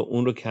 در واقع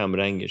اون رو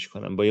کمرنگش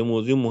کنن با یه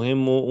موضوع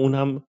مهم و اون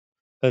هم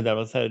در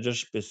واقع سر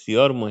جاش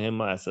بسیار مهم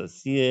و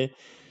اساسیه.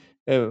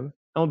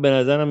 اما به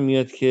نظرم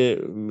میاد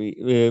که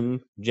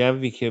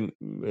جوی که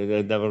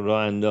در واقع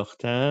راه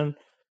انداختن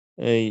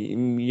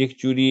یک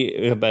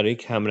جوری برای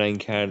کمرنگ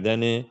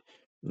کردن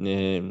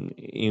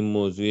این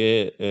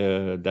موضوع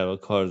در واقع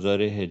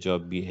کارزار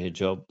حجاب بی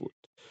حجاب بود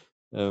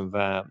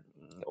و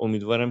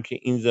امیدوارم که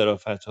این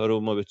ظرافت‌ها رو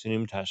ما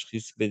بتونیم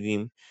تشخیص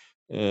بدیم.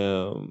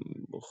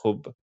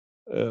 خب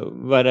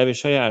و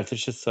روش‌های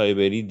ارتش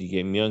سایبری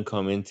دیگه میان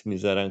کامنت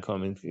میذارن،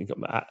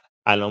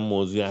 الان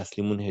موضوع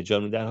اصلیمون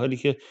حجاب، در حالی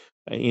که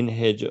این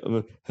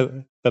حجاب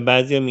و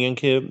بعضیا میگن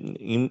که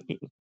این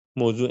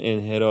موضوع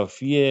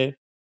انحرافیه،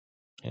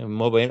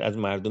 ما باید از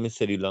مردم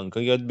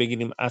سریلانکا یاد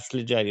بگیریم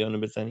اصل جریان رو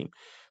بزنیم،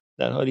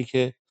 در حالی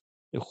که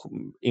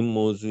این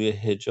موضوع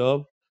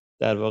حجاب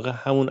در واقع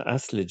همون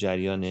اصل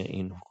جریان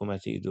این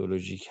حکومت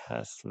ایدئولوژیک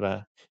هست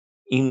و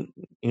این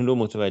رو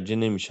متوجه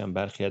نمیشن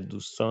برخی از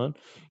دوستان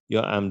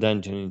یا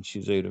عمدن چنین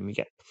چیزایی رو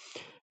میگن.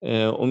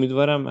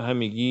 امیدوارم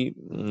همگی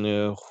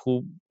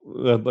خوب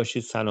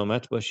باشید،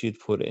 سلامت باشید،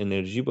 پر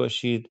انرژی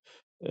باشید.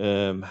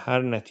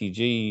 هر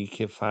نتیجه‌ای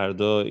که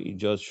فردا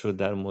ایجاد شد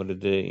در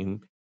مورد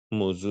این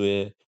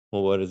موضوع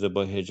مبارزه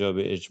با حجاب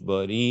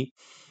اجباری،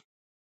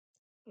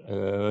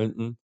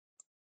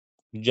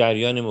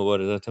 جریان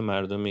مبارزات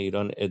مردم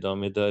ایران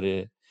ادامه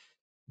داره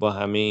با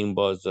همه این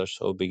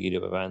بازداشت‌ها و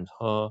بگیر و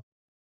بندها.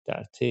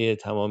 در طی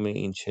تمام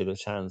این 40 و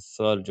چند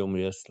سال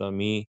جمهوری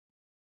اسلامی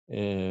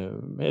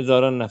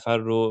هزاران نفر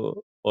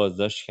رو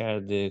بازداشت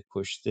کرده،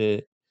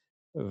 کشته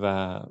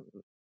و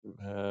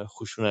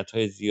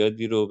خشونت‌های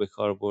زیادی رو به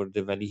کار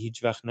برده، ولی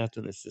هیچ وقت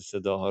نتونسته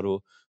صداها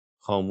رو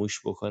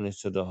خاموش بکنه.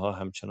 صداها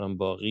همچنان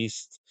باقی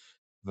است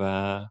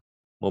و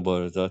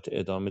مبارزات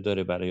ادامه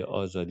داره برای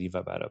آزادی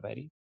و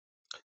برابری.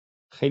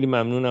 خیلی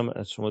ممنونم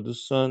از شما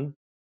دوستان.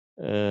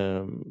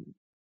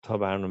 تا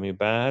برنامه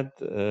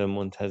بعد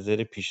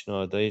منتظر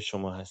پیشنهادهای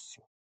شما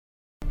هستیم.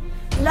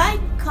 لایک،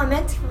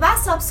 کامنت و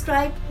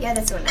سابسکرایب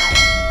یادتون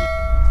نره.